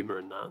liked the humour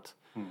in that.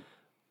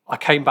 I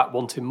came back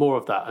wanting more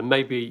of that, and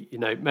maybe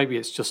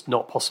it's just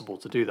not possible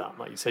to do that.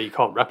 Like you say, you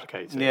can't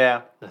replicate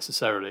it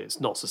necessarily.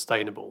 It's not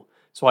sustainable.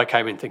 So I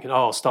came in thinking,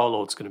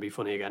 Star-Lord's going to be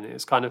funny again. And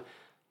it's kind of,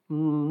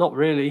 not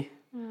really.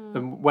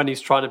 And when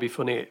he's trying to be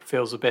funny, it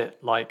feels a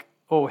bit like,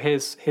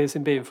 here's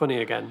him being funny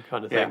again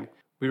kind of thing.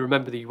 We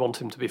remember that you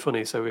want him to be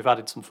funny, so we've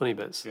added some funny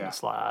bits. Yeah.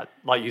 It's like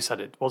you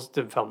said, it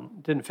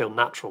didn't feel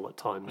natural at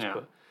times. Yeah.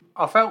 But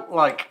I felt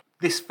like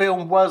this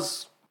film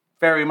was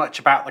very much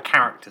about the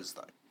characters,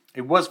 though.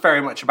 It was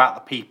very much about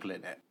the people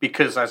in it,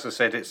 because, as I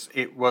said,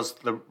 it was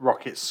the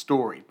Rocket's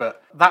story.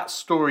 But that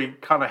story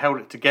kind of held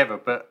it together.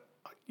 But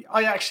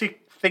I actually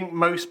think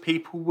most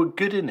people were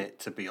good in it,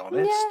 to be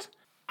honest. Yeah.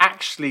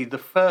 Actually, the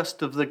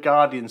first of the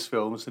Guardians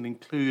films, and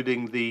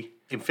including the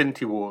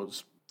Infinity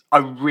Wars, I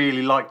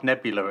really liked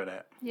Nebula in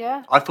it.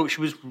 Yeah. I thought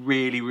she was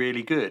really,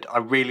 really good. I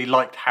really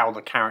liked how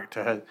the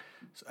character had...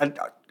 And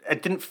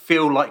it didn't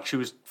feel like she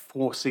was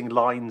forcing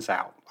lines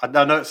out. I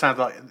know it sounds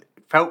like...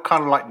 It felt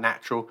kind of like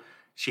natural.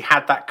 She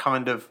had that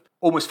kind of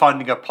almost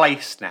finding her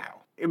place now.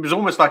 It was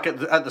almost like at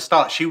the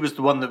start, she was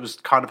the one that was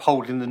kind of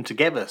holding them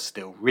together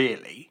still,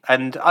 really.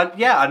 And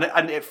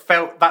and it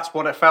felt, that's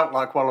what it felt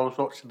like while I was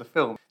watching the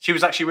film. She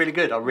was actually really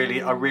good. I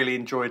really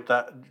enjoyed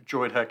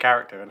her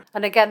character.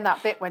 And again,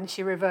 that bit when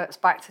she reverts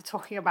back to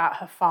talking about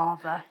her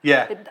father.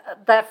 Yeah.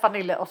 Their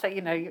funny little thing,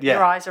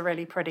 your eyes are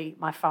really pretty.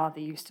 My father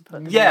used to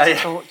put them into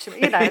torture.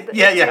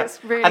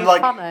 It's really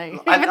funny.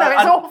 Even though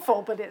it's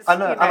awful, but it's... I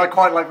know, and I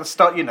quite like the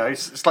start,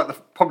 it's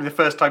like probably the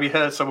first time you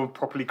heard someone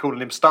properly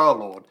calling him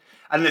Star-Lord.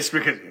 And it's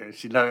because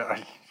she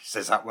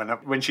says that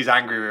when she's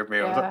angry with me,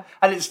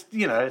 and it's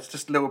it's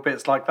just little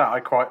bits like that.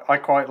 I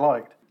quite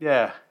liked.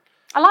 Yeah,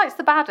 I liked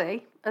the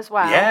baddie as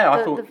well. Yeah,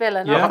 I thought the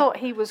villain. Yeah. I thought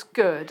he was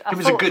good. He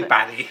was a good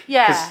baddie.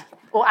 Yeah,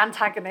 or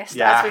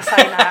antagonist, as we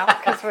say now,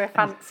 because we're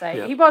fancy.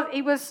 Yeah.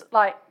 He was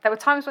like, there were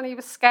times when he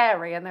was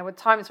scary, and there were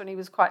times when he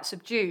was quite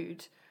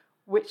subdued,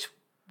 which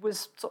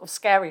was sort of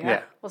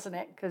scarier, wasn't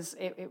it? Because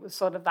it was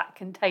sort of that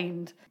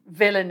contained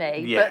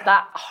villainy, but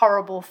that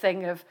horrible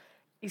thing of.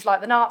 He's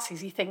like the Nazis.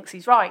 He thinks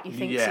he's right. He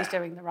thinks he's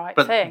doing the right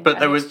thing.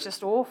 But it's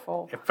just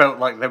awful. It felt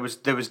like there was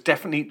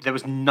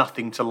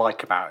nothing to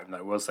like about him,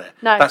 though, was there?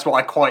 No. That's what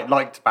I quite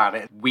liked about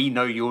it. We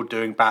know you're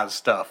doing bad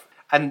stuff,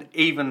 and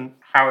even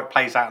how it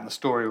plays out in the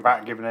story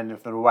without giving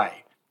anything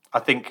away. I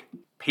think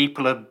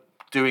people are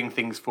doing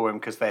things for him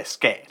because they're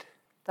scared.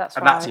 That's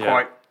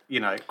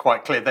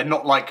quite clear. They're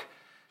not like,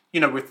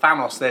 with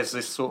Thanos. There's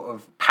this sort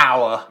of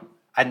power.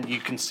 And you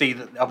can see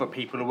that other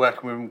people are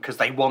working with him because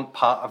they want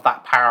part of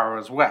that power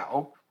as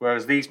well.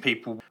 Whereas these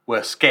people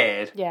were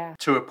scared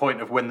to a point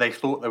of when they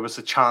thought there was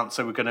a chance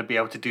they were going to be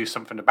able to do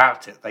something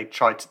about it, they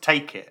tried to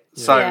take it.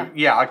 Yeah.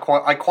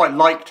 So I quite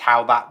liked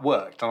how that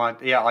worked, and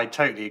I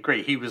totally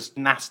agree. He was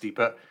nasty,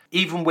 but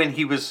even when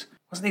he wasn't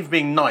even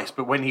being nice,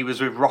 but when he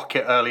was with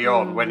Rocket early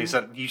on, when he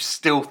said, you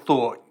still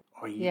thought,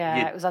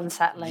 it was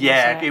unsettling.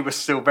 Yeah, it was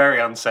still very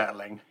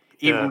unsettling,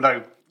 even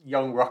though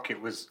young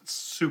Rocket was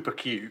super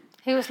cute.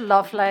 He was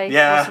lovely,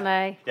 wasn't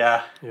he?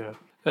 Yeah. Yeah.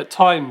 At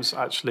times,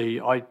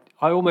 actually, I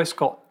almost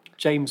got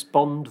James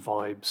Bond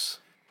vibes.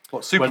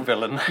 What,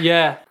 supervillain?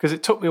 Yeah, because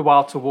it took me a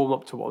while to warm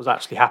up to what was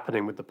actually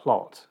happening with the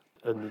plot.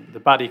 And the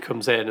baddie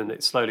comes in and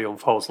it slowly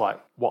unfolds like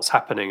what's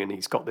happening, and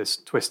he's got this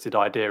twisted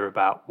idea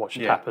about what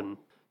should happen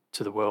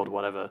to the world or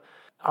whatever.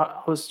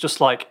 I was just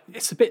like,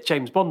 it's a bit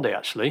James Bondy,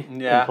 actually,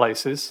 in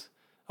places.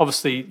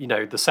 Obviously,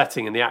 the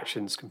setting and the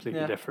action's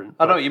completely different.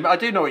 I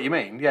do know what you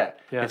mean. Yeah,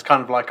 it's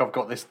kind of like I've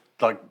got this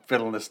like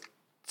villainous,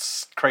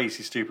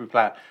 crazy, stupid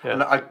plan,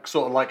 and I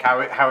sort of like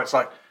how it's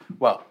like,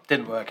 well,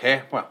 didn't work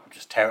here. Well,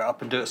 just tear it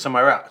up and do it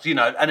somewhere else.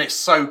 And it's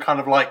so kind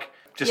of like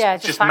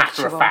just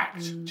matter of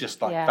fact,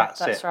 just like that's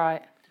it. That's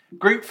right.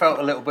 Groot felt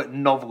a little bit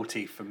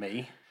novelty for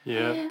me.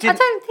 Yeah. I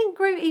don't think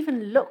Groot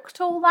even looked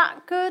all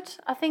that good.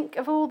 I think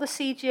of all the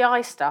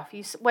CGI stuff,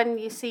 when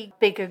you see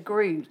bigger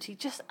Groot, I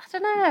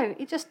don't know,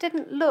 he just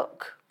didn't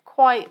look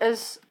quite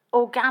as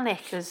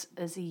organic as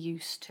he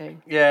used to.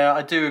 Yeah,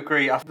 I do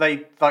agree.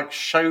 They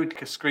showed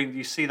a screen.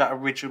 You see that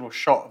original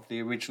shot of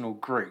the original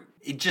Groot.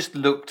 It just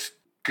looked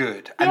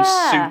good and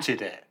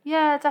suited it.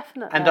 Yeah,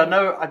 definitely. And I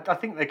know, I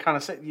think they kind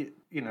of said,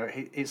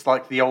 it's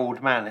like the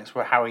old man. It's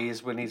how he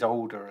is when he's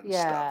older and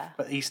stuff.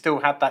 But he still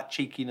had that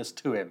cheekiness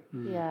to him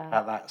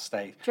at that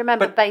stage. Do you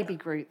remember Baby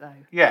Groot, though?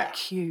 Yeah.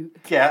 Cute.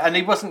 Yeah, and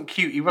he wasn't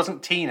cute. He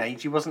wasn't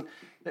teenage. I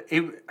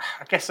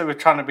guess they were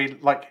trying to be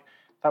like,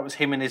 that was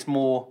him in his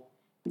more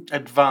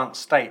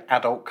advanced state,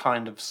 adult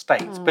kind of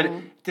states. But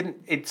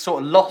it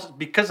sort of lost,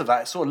 because of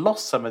that, it sort of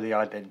lost some of the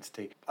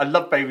identity. I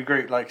love Baby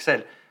Groot, like I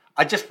said.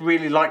 I just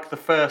really like the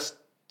first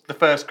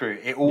Groot.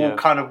 It all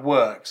kind of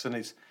works, and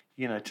it's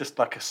just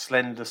like a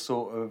slender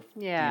sort of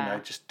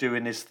just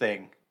doing his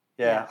thing.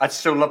 Yeah, I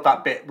still love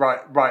that bit right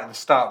at the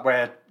start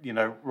where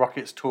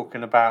Rocket's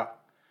talking about.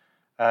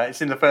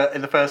 It's in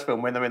the first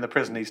film when they're in the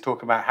prison. He's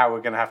talking about how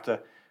we're going to have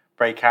to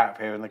break out of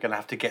here, and they're going to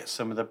have to get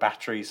some of the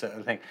batteries, sort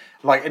of thing.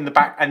 Like in the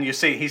back, and you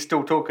see he's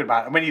still talking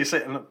about it. And when you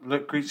sit and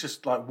look, Groot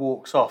just like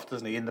walks off,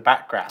 doesn't he, in the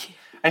background?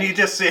 And you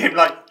just see him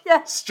like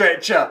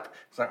stretch up.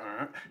 It's like,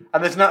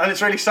 and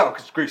it's really subtle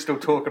because Groot's still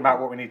talking about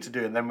what we need to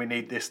do, and then we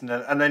need this,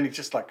 and then he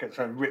just like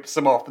rips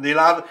them off, and the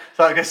laugh. It's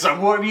like, so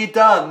what have you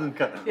done?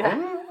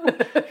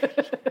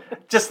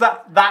 Just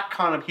that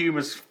kind of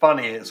humour's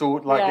funny. It's all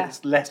like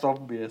it's less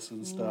obvious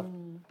and stuff.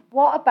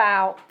 What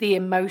about the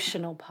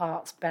emotional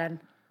parts,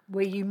 Ben?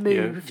 Were you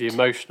moved? The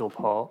emotional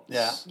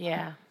parts.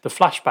 Yeah. The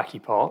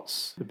flashbacky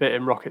parts. The bit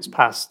in Rocket's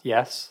past,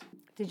 yes.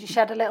 Did you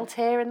shed a little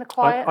tear in the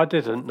quiet? I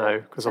didn't, no,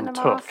 because I'm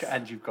tough.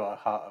 And you've got a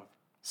heart of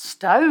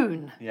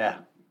stone. Yeah.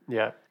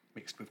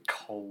 Mixed with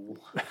coal.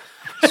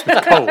 Mixed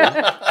with coal?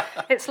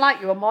 It's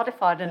like you were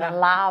modified in a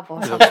lab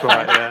or something. That's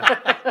right,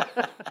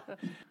 yeah.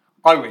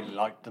 I really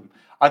liked them.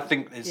 I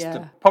think it's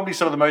probably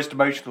some of the most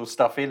emotional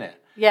stuff in it.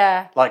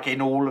 Yeah. Like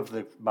in all of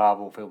the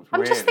Marvel films.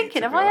 I'm just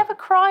thinking, have I ever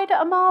cried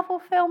at a Marvel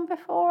film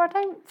before? I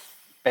don't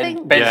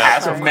think Ben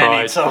has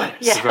many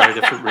times. For very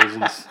different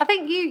reasons. I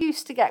think you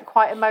used to get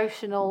quite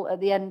emotional at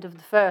the end of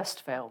the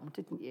first film,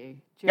 didn't you?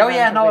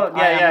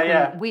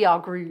 Yeah. We Are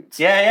Groot.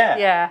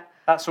 Yeah.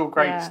 That's all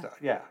great stuff.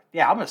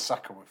 Yeah, I'm a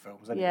sucker with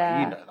films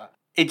anyway. You know that.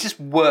 It just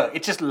worked.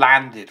 It just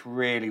landed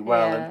really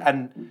well,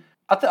 and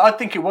I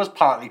think it was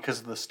partly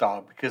because of the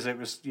star, because it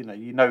was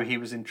he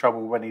was in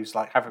trouble when he was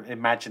like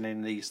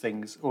imagining these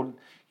things or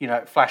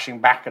flashing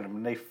back at them,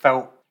 and they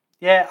felt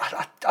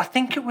I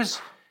think it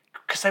was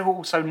because they were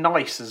all so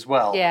nice as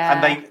well,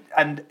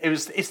 and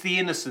it's the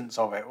innocence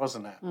of it,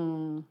 wasn't it?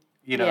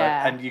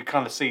 And you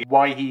kind of see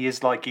why he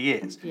is like he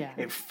is.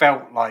 It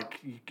felt like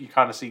you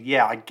kind of see,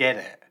 I get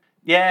it.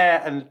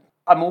 And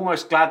I'm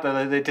almost glad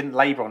that they didn't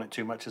labour on it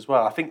too much as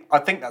well. I think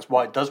that's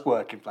why it does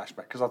work in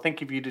flashback, because I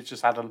think if you'd have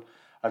just had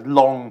a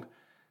long,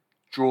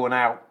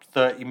 drawn-out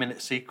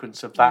 30-minute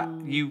sequence of that,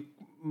 you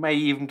may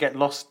even get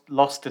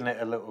lost in it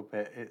a little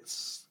bit.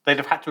 They'd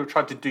have had to have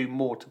tried to do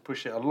more to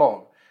push it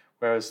along,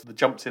 whereas the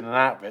jumps in and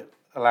out of it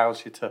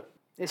allows you to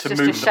It's to just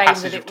move a the shame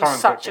passage that of it was time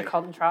such quickly. a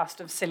contrast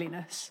of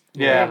silliness.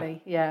 Yeah.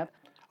 Really, yeah.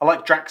 I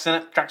like Drax in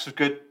it. Drax was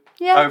good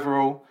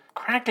overall.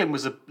 Kraglin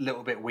was a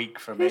little bit weak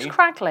for me. Who's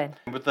Kraglin?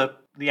 With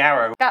the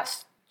arrow.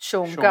 That's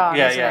Sean Gunn,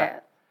 isn't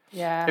it?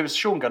 Yeah. It was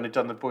Sean Gunn who'd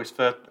done the voice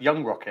for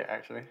Young Rocket,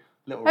 actually.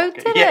 Little Oh,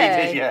 Rocket. did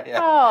Yeah, he? he did, yeah.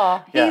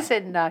 Oh, Yeah. he's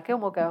in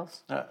Gilmore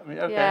Girls.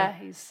 Okay. Yeah,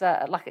 he's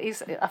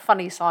a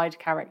funny side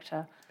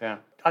character. Yeah.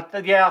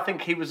 I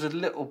think he was a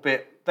little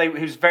bit... he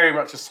was very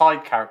much a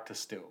side character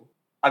still.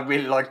 I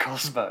really like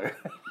Cosmo.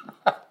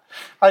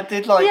 I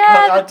did like...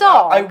 the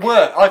dog.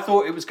 I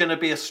thought it was going to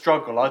be a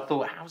struggle. I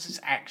thought, how's this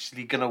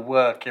actually going to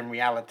work in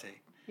reality?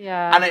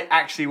 Yeah. And it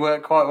actually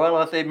worked quite well.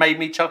 I think it made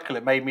me chuckle.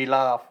 It made me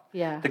laugh.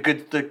 Yeah. The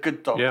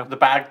good dog, the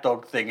bad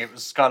dog thing. It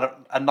was kind of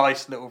a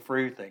nice little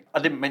through thing. I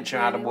didn't mention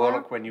Adam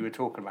Warlock when you were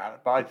talking about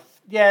it, but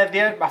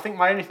I think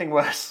my only thing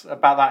was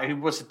about that. He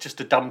was just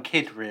a dumb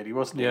kid, really,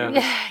 wasn't he? Yeah.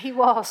 Yeah, he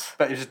was.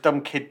 But he was a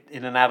dumb kid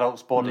in an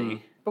adult's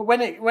body. But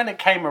when it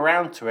came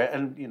around to it,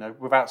 and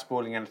without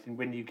spoiling anything,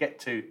 when you get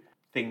to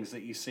things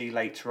that you see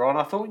later on,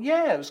 I thought,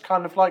 it was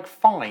kind of like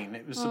fine.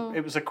 It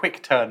was a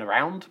quick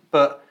turnaround,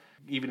 but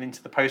even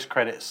into the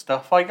post-credits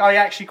stuff, I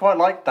actually quite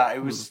liked that.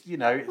 It was,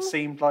 it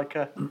seemed like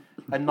a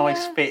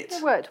nice fit.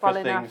 It worked well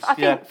enough. I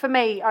think for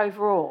me,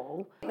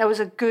 overall, there was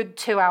a good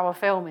 2-hour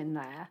film in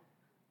there.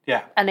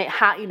 Yeah. And it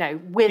had,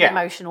 with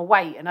emotional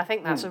weight. And I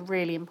think that's a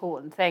really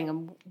important thing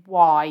and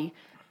why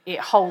it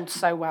holds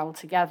so well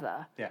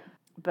together. Yeah.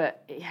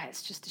 But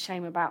it's just a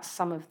shame about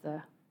some of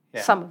the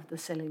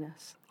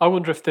silliness. I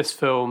wonder if this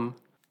film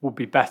would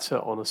be better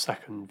on a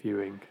second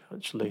viewing,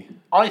 actually.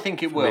 I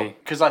think it will,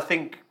 because I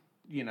think,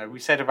 we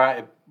said about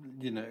it,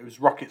 it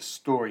was Rocket's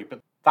story, but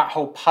that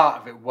whole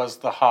part of it was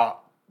the heart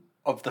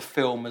of the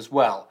film as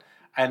well.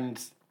 And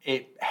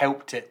it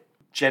helped it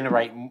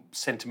generate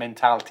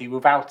sentimentality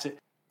without it.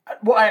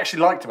 What I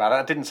actually liked about it,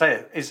 I didn't say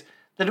it, is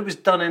that it was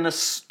done in a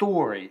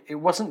story. It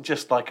wasn't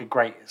just like a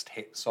greatest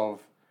hits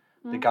of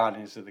the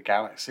Guardians of the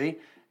Galaxy.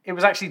 It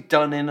was actually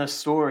done in a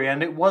story,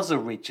 and it was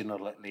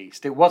original at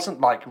least. It wasn't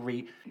like how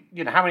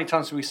many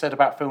times have we said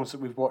about films that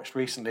we've watched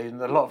recently,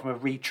 and a lot of them are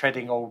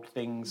retreading old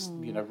things,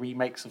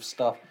 remakes of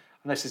stuff.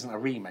 And this isn't a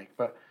remake,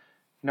 but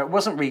it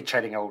wasn't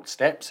retreading old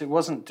steps. It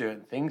wasn't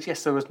doing things.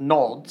 Yes, there was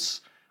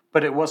nods,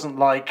 but it wasn't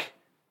like,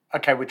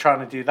 okay, we're trying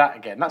to do that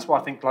again. That's why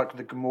I think like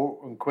the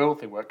Gamora and Quill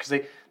thing worked, because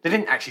they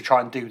didn't actually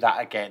try and do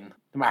that again.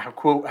 No matter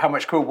how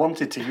much Quill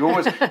wanted to, you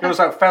always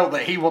felt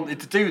that he wanted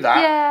to do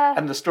that,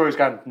 and the story's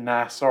going,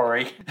 nah,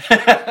 sorry.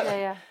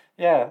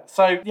 Yeah.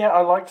 So yeah,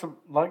 I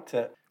liked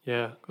it.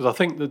 Yeah, because I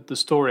think the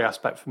story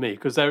aspect for me,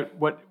 because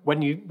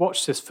when you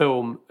watch this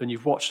film and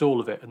you've watched all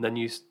of it, and then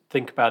you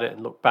think about it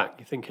and look back,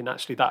 you're thinking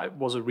actually that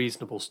was a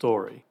reasonable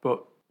story,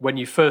 but when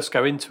you first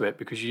go into it,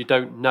 because you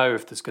don't know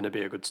if there's going to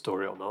be a good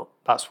story or not.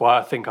 That's why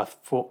I think I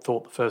thought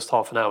the first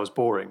half an hour was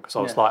boring, because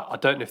I was like, I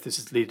don't know if this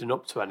is leading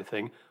up to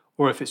anything,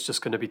 or if it's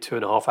just going to be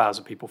 2.5 hours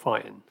of people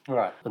fighting.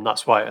 Right. And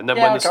that's why. And then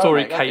when the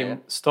story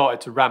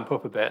started to ramp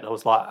up a bit, and I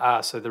was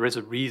like, so there is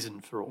a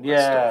reason for all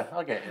this stuff. Yeah,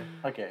 I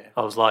get it.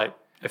 I was like,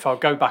 if I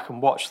go back and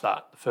watch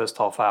that, the first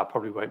half hour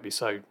probably won't be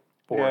so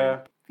boring. Yeah.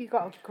 Have you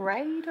got a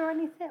grade or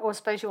anything? Or I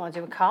suppose you want to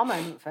do a car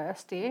moment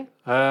first, do you?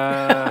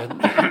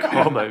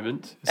 Car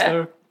moment. Is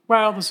there?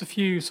 Well, there's a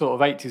few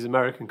sort of 80s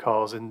American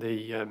cars in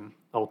the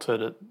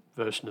alternate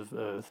version of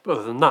Earth. But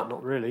other than that,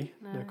 not really.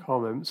 No car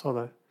moments, are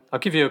there? I'll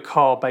give you a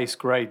car-based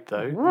grade,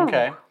 though.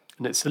 Okay.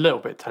 And it's a little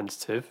bit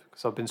tentative,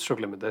 because I've been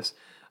struggling with this.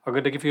 I'm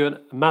going to give you a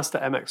Mazda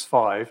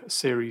MX-5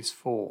 Series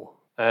 4,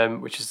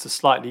 which is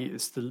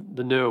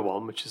the newer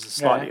one, which is a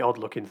slightly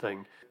odd-looking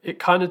thing. It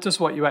kind of does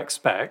what you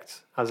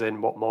expect, as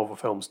in what Marvel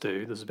films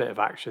do. There's a bit of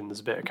action,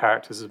 there's a bit of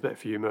characters, there's a bit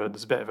of humour,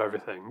 there's a bit of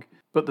everything.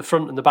 But the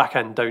front and the back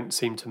end don't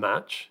seem to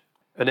match.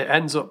 And it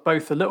ends up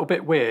both a little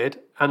bit weird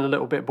and a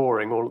little bit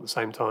boring all at the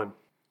same time.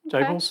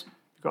 Okay. Jables,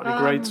 you got any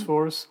grades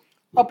for us?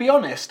 I'll be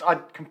honest, I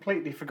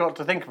completely forgot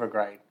to think of a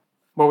grade.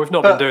 Well, we've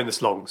not been doing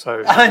this long,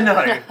 so... I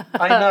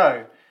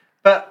know.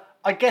 But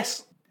I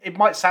guess it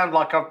might sound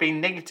like I've been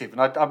negative,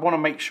 and I want to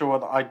make sure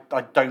that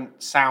I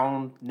don't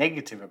sound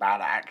negative about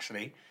it,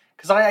 actually.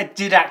 Because I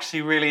did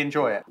actually really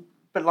enjoy it.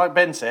 But like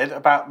Ben said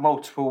about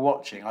multiple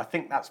watching, I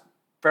think that's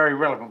very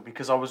relevant,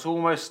 because I was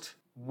almost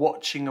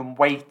watching and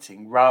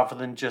waiting rather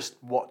than just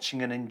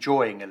watching and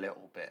enjoying a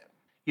little bit.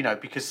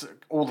 Because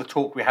all the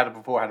talk we had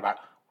beforehand about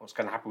what's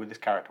going to happen with this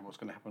character, what's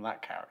going to happen with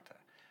that character.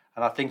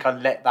 And I think I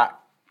let that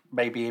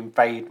maybe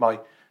invade my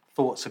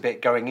thoughts a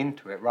bit going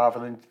into it, rather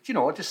than,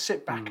 just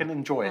sit back and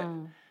enjoy it.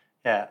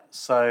 Yeah,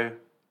 so,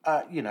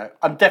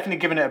 I'm definitely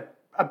giving it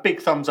a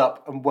big thumbs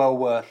up and well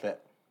worth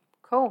it.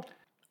 Cool.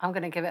 I'm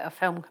going to give it a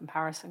film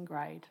comparison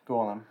grade. Go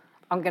on, then.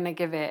 I'm going to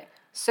give it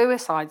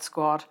Suicide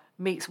Squad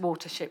meets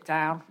Watership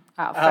Down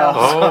out of film.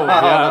 Oh,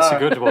 yeah, that's a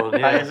good one.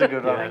 Yeah. That is a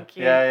good one. Thank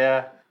you.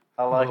 Yeah.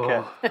 I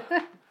like it.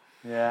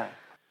 Yeah.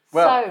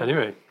 Well, So,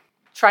 Anyway.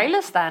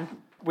 trailers then.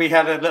 we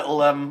had a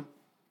little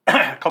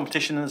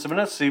competition in the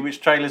cinema to see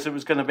which trailers it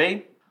was going to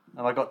be.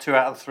 And I got 2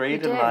 out of 3,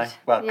 didn't I? did.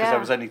 Well, because Yeah. there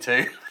was only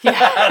 2.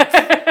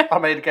 I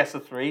made a guess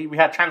of 3. We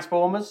had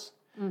Transformers,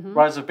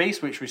 Rise of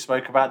Beast, which we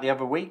spoke about the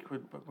other week.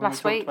 When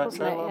Last we week, talked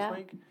about wasn't it? last Yeah.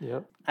 week.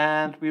 Yep.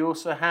 And we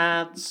also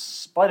had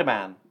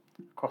Spider-Man,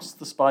 Across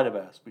the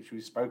Spider-Verse, which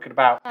we've spoken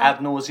about ad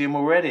nauseum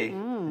already.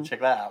 Check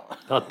that out.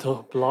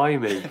 Oh,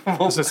 blimey.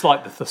 This is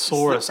like the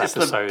Thesaurus It's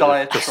episode the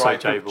of Just So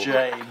diatribe of Jable.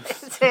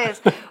 James. It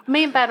is.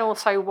 Me and Ben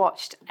also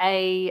watched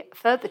a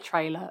further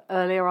trailer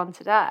earlier on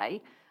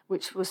today,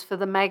 which was for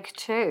the Meg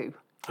 2.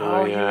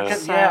 Oh,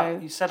 yeah.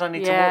 You said I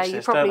need to Yeah, watch you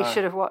this, probably don't I?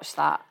 should have watched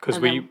that. Because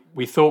And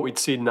we thought we'd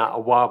seen that a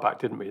while back,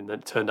 didn't we? And then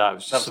it turned out it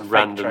was just That was some a fake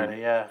random trailer,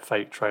 yeah.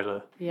 fake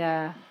trailer.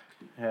 Yeah.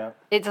 Yeah.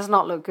 It does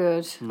not look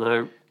good.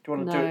 No. Do you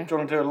want to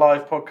No. do a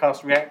live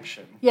podcast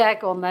reaction? Yeah,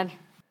 go on then.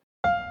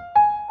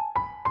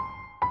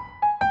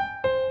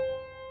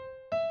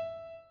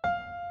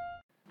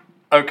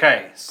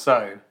 Okay,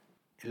 so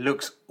it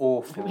looks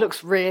awful. It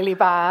looks really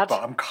bad.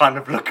 but I'm kind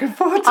of looking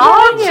forward to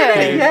Are it.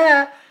 actually. you?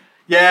 Yeah.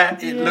 Yeah,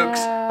 it looks...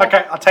 Yeah.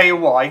 Okay, I'll tell you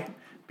why.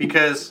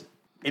 Because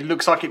it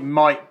looks like it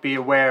might be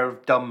aware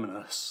of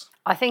dumbness.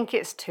 I think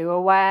it's too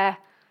aware.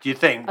 Do you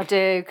think? I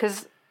do,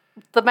 because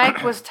the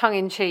Meg was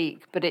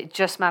tongue-in-cheek, but it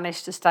just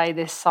managed to stay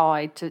this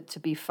side to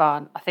be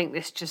fun. I think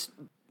this just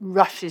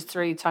rushes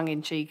through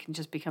tongue-in-cheek and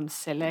just becomes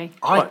silly.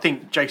 I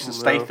think Jason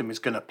Statham is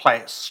going to play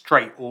it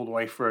straight all the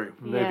way through.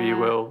 Maybe you Yeah.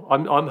 will.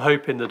 I'm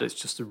hoping that it's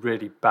just a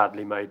really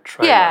badly made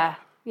trailer. Yeah.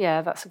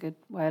 Yeah, that's a good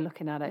way of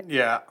looking at it.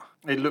 Yeah,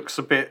 it looks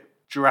a bit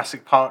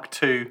Jurassic Park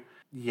 2.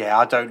 Yeah,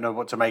 I don't know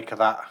what to make of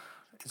that.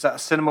 Is that a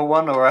cinema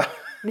one or a...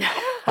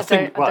 I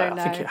think I don't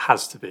know. it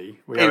has to be.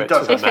 We It owe it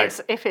does. to the Meg.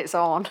 If it's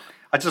on.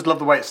 I just love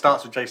the way it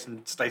starts with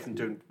Jason Statham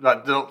doing...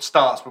 not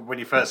starts, but when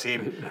you first see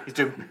him, he's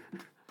doing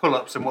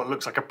pull-ups in what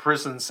looks like a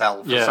prison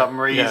cell for some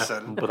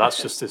reason. But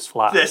that's just his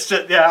flat. It's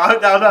just, I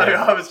know.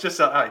 Yeah. I was just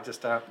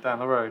just down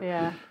the road.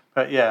 Yeah.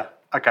 But yeah,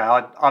 okay,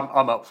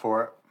 I'm up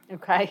for it.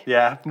 Okay.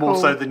 Yeah, more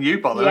Cool. so than you,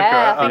 by the look Yeah,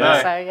 at it. I think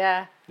know. so,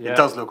 yeah. Yeah. It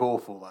does look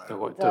awful though.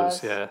 What it It does,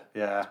 does. yeah.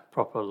 Yeah.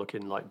 Proper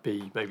looking like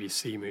B, maybe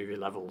C movie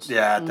levels.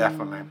 Yeah,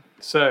 definitely.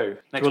 So, do you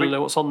want to week?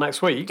 know what's on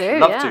next week? Do,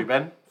 Love yeah. to,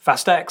 Ben.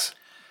 Fast X.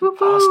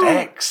 Fast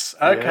X.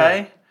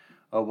 Okay.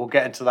 Oh, we'll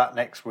get into that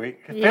next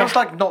week. It feels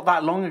like not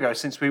that long ago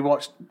since we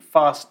watched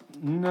Fast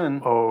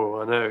None.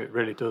 Oh, I know, it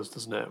really does,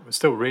 doesn't it? We're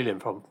still reeling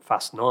from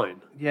Fast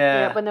 9.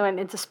 Yeah. When they went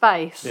into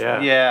space.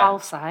 Yeah. Yeah. I'll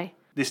say.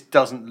 This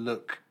doesn't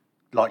look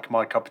like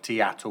my cup of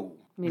tea at all.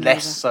 Me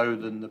Less neither. so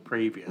than the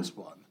previous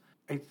one.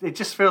 It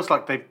just feels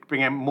like they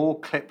bring in more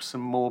clips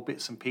and more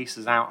bits and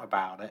pieces out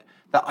about it.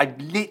 That I've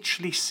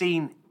literally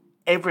seen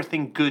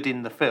everything good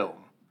in the film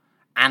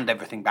and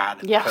everything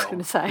bad in Yeah, I the was film.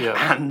 going to say.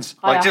 Yeah. And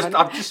I I've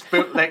haven't. just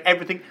felt like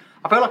everything.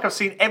 I feel like I've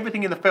seen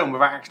everything in the film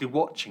without actually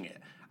watching it,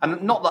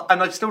 and not that,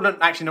 and I still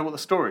don't actually know what the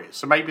story is.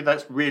 So maybe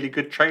that's really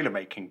good trailer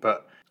making,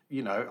 but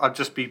I'd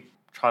just be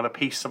trying to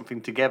piece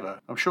something together.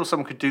 I'm sure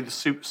someone could do a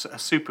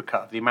super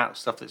cut of the amount of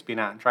stuff that's been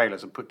out in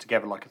trailers and put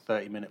together like a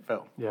 30-minute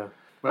film. Yeah.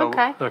 Well,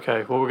 Okay.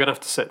 Okay, well, we're going to have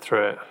to sit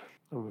through it,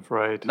 I'm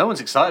afraid. no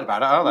one's excited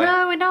about it, are they?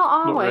 No, we're not,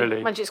 are Not we?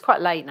 really. Mind you, it's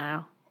quite late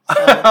now.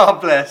 Oh,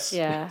 bless.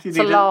 Yeah. You It's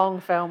a need long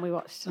film we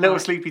watched tonight. little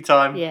sleepy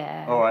time.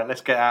 Yeah. All right,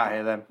 let's get out of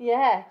here then.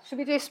 Yeah. Should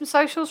we do some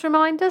socials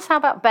reminders? How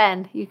about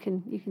Ben? You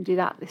can do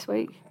that this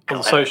week.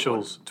 On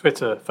socials,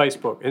 Twitter,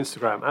 Facebook,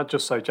 Instagram, at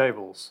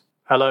JustSoJables.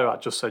 Hello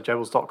at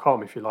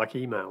JustSoJables.com if you like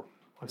email.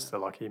 I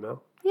still like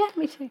email. Yeah,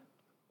 me too.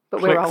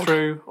 But Click we're old.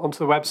 through onto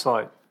the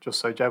website,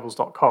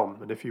 JustSoJables.com,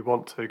 and if you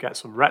want to get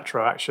some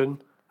retro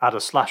action, add a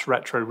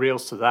 /retro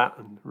reels to that,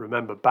 and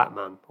remember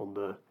Batman on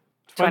the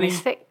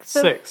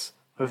 26th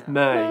of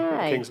May at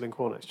May. King's Lynn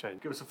Corn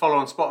Exchange. Give us a follow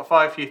on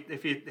Spotify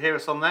if you hear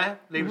us on there.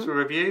 Leave us a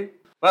review.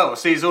 Well, we'll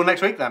see you all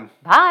next week then.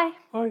 Bye.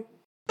 Bye.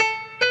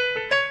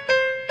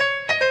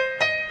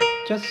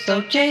 Just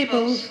so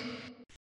Jables.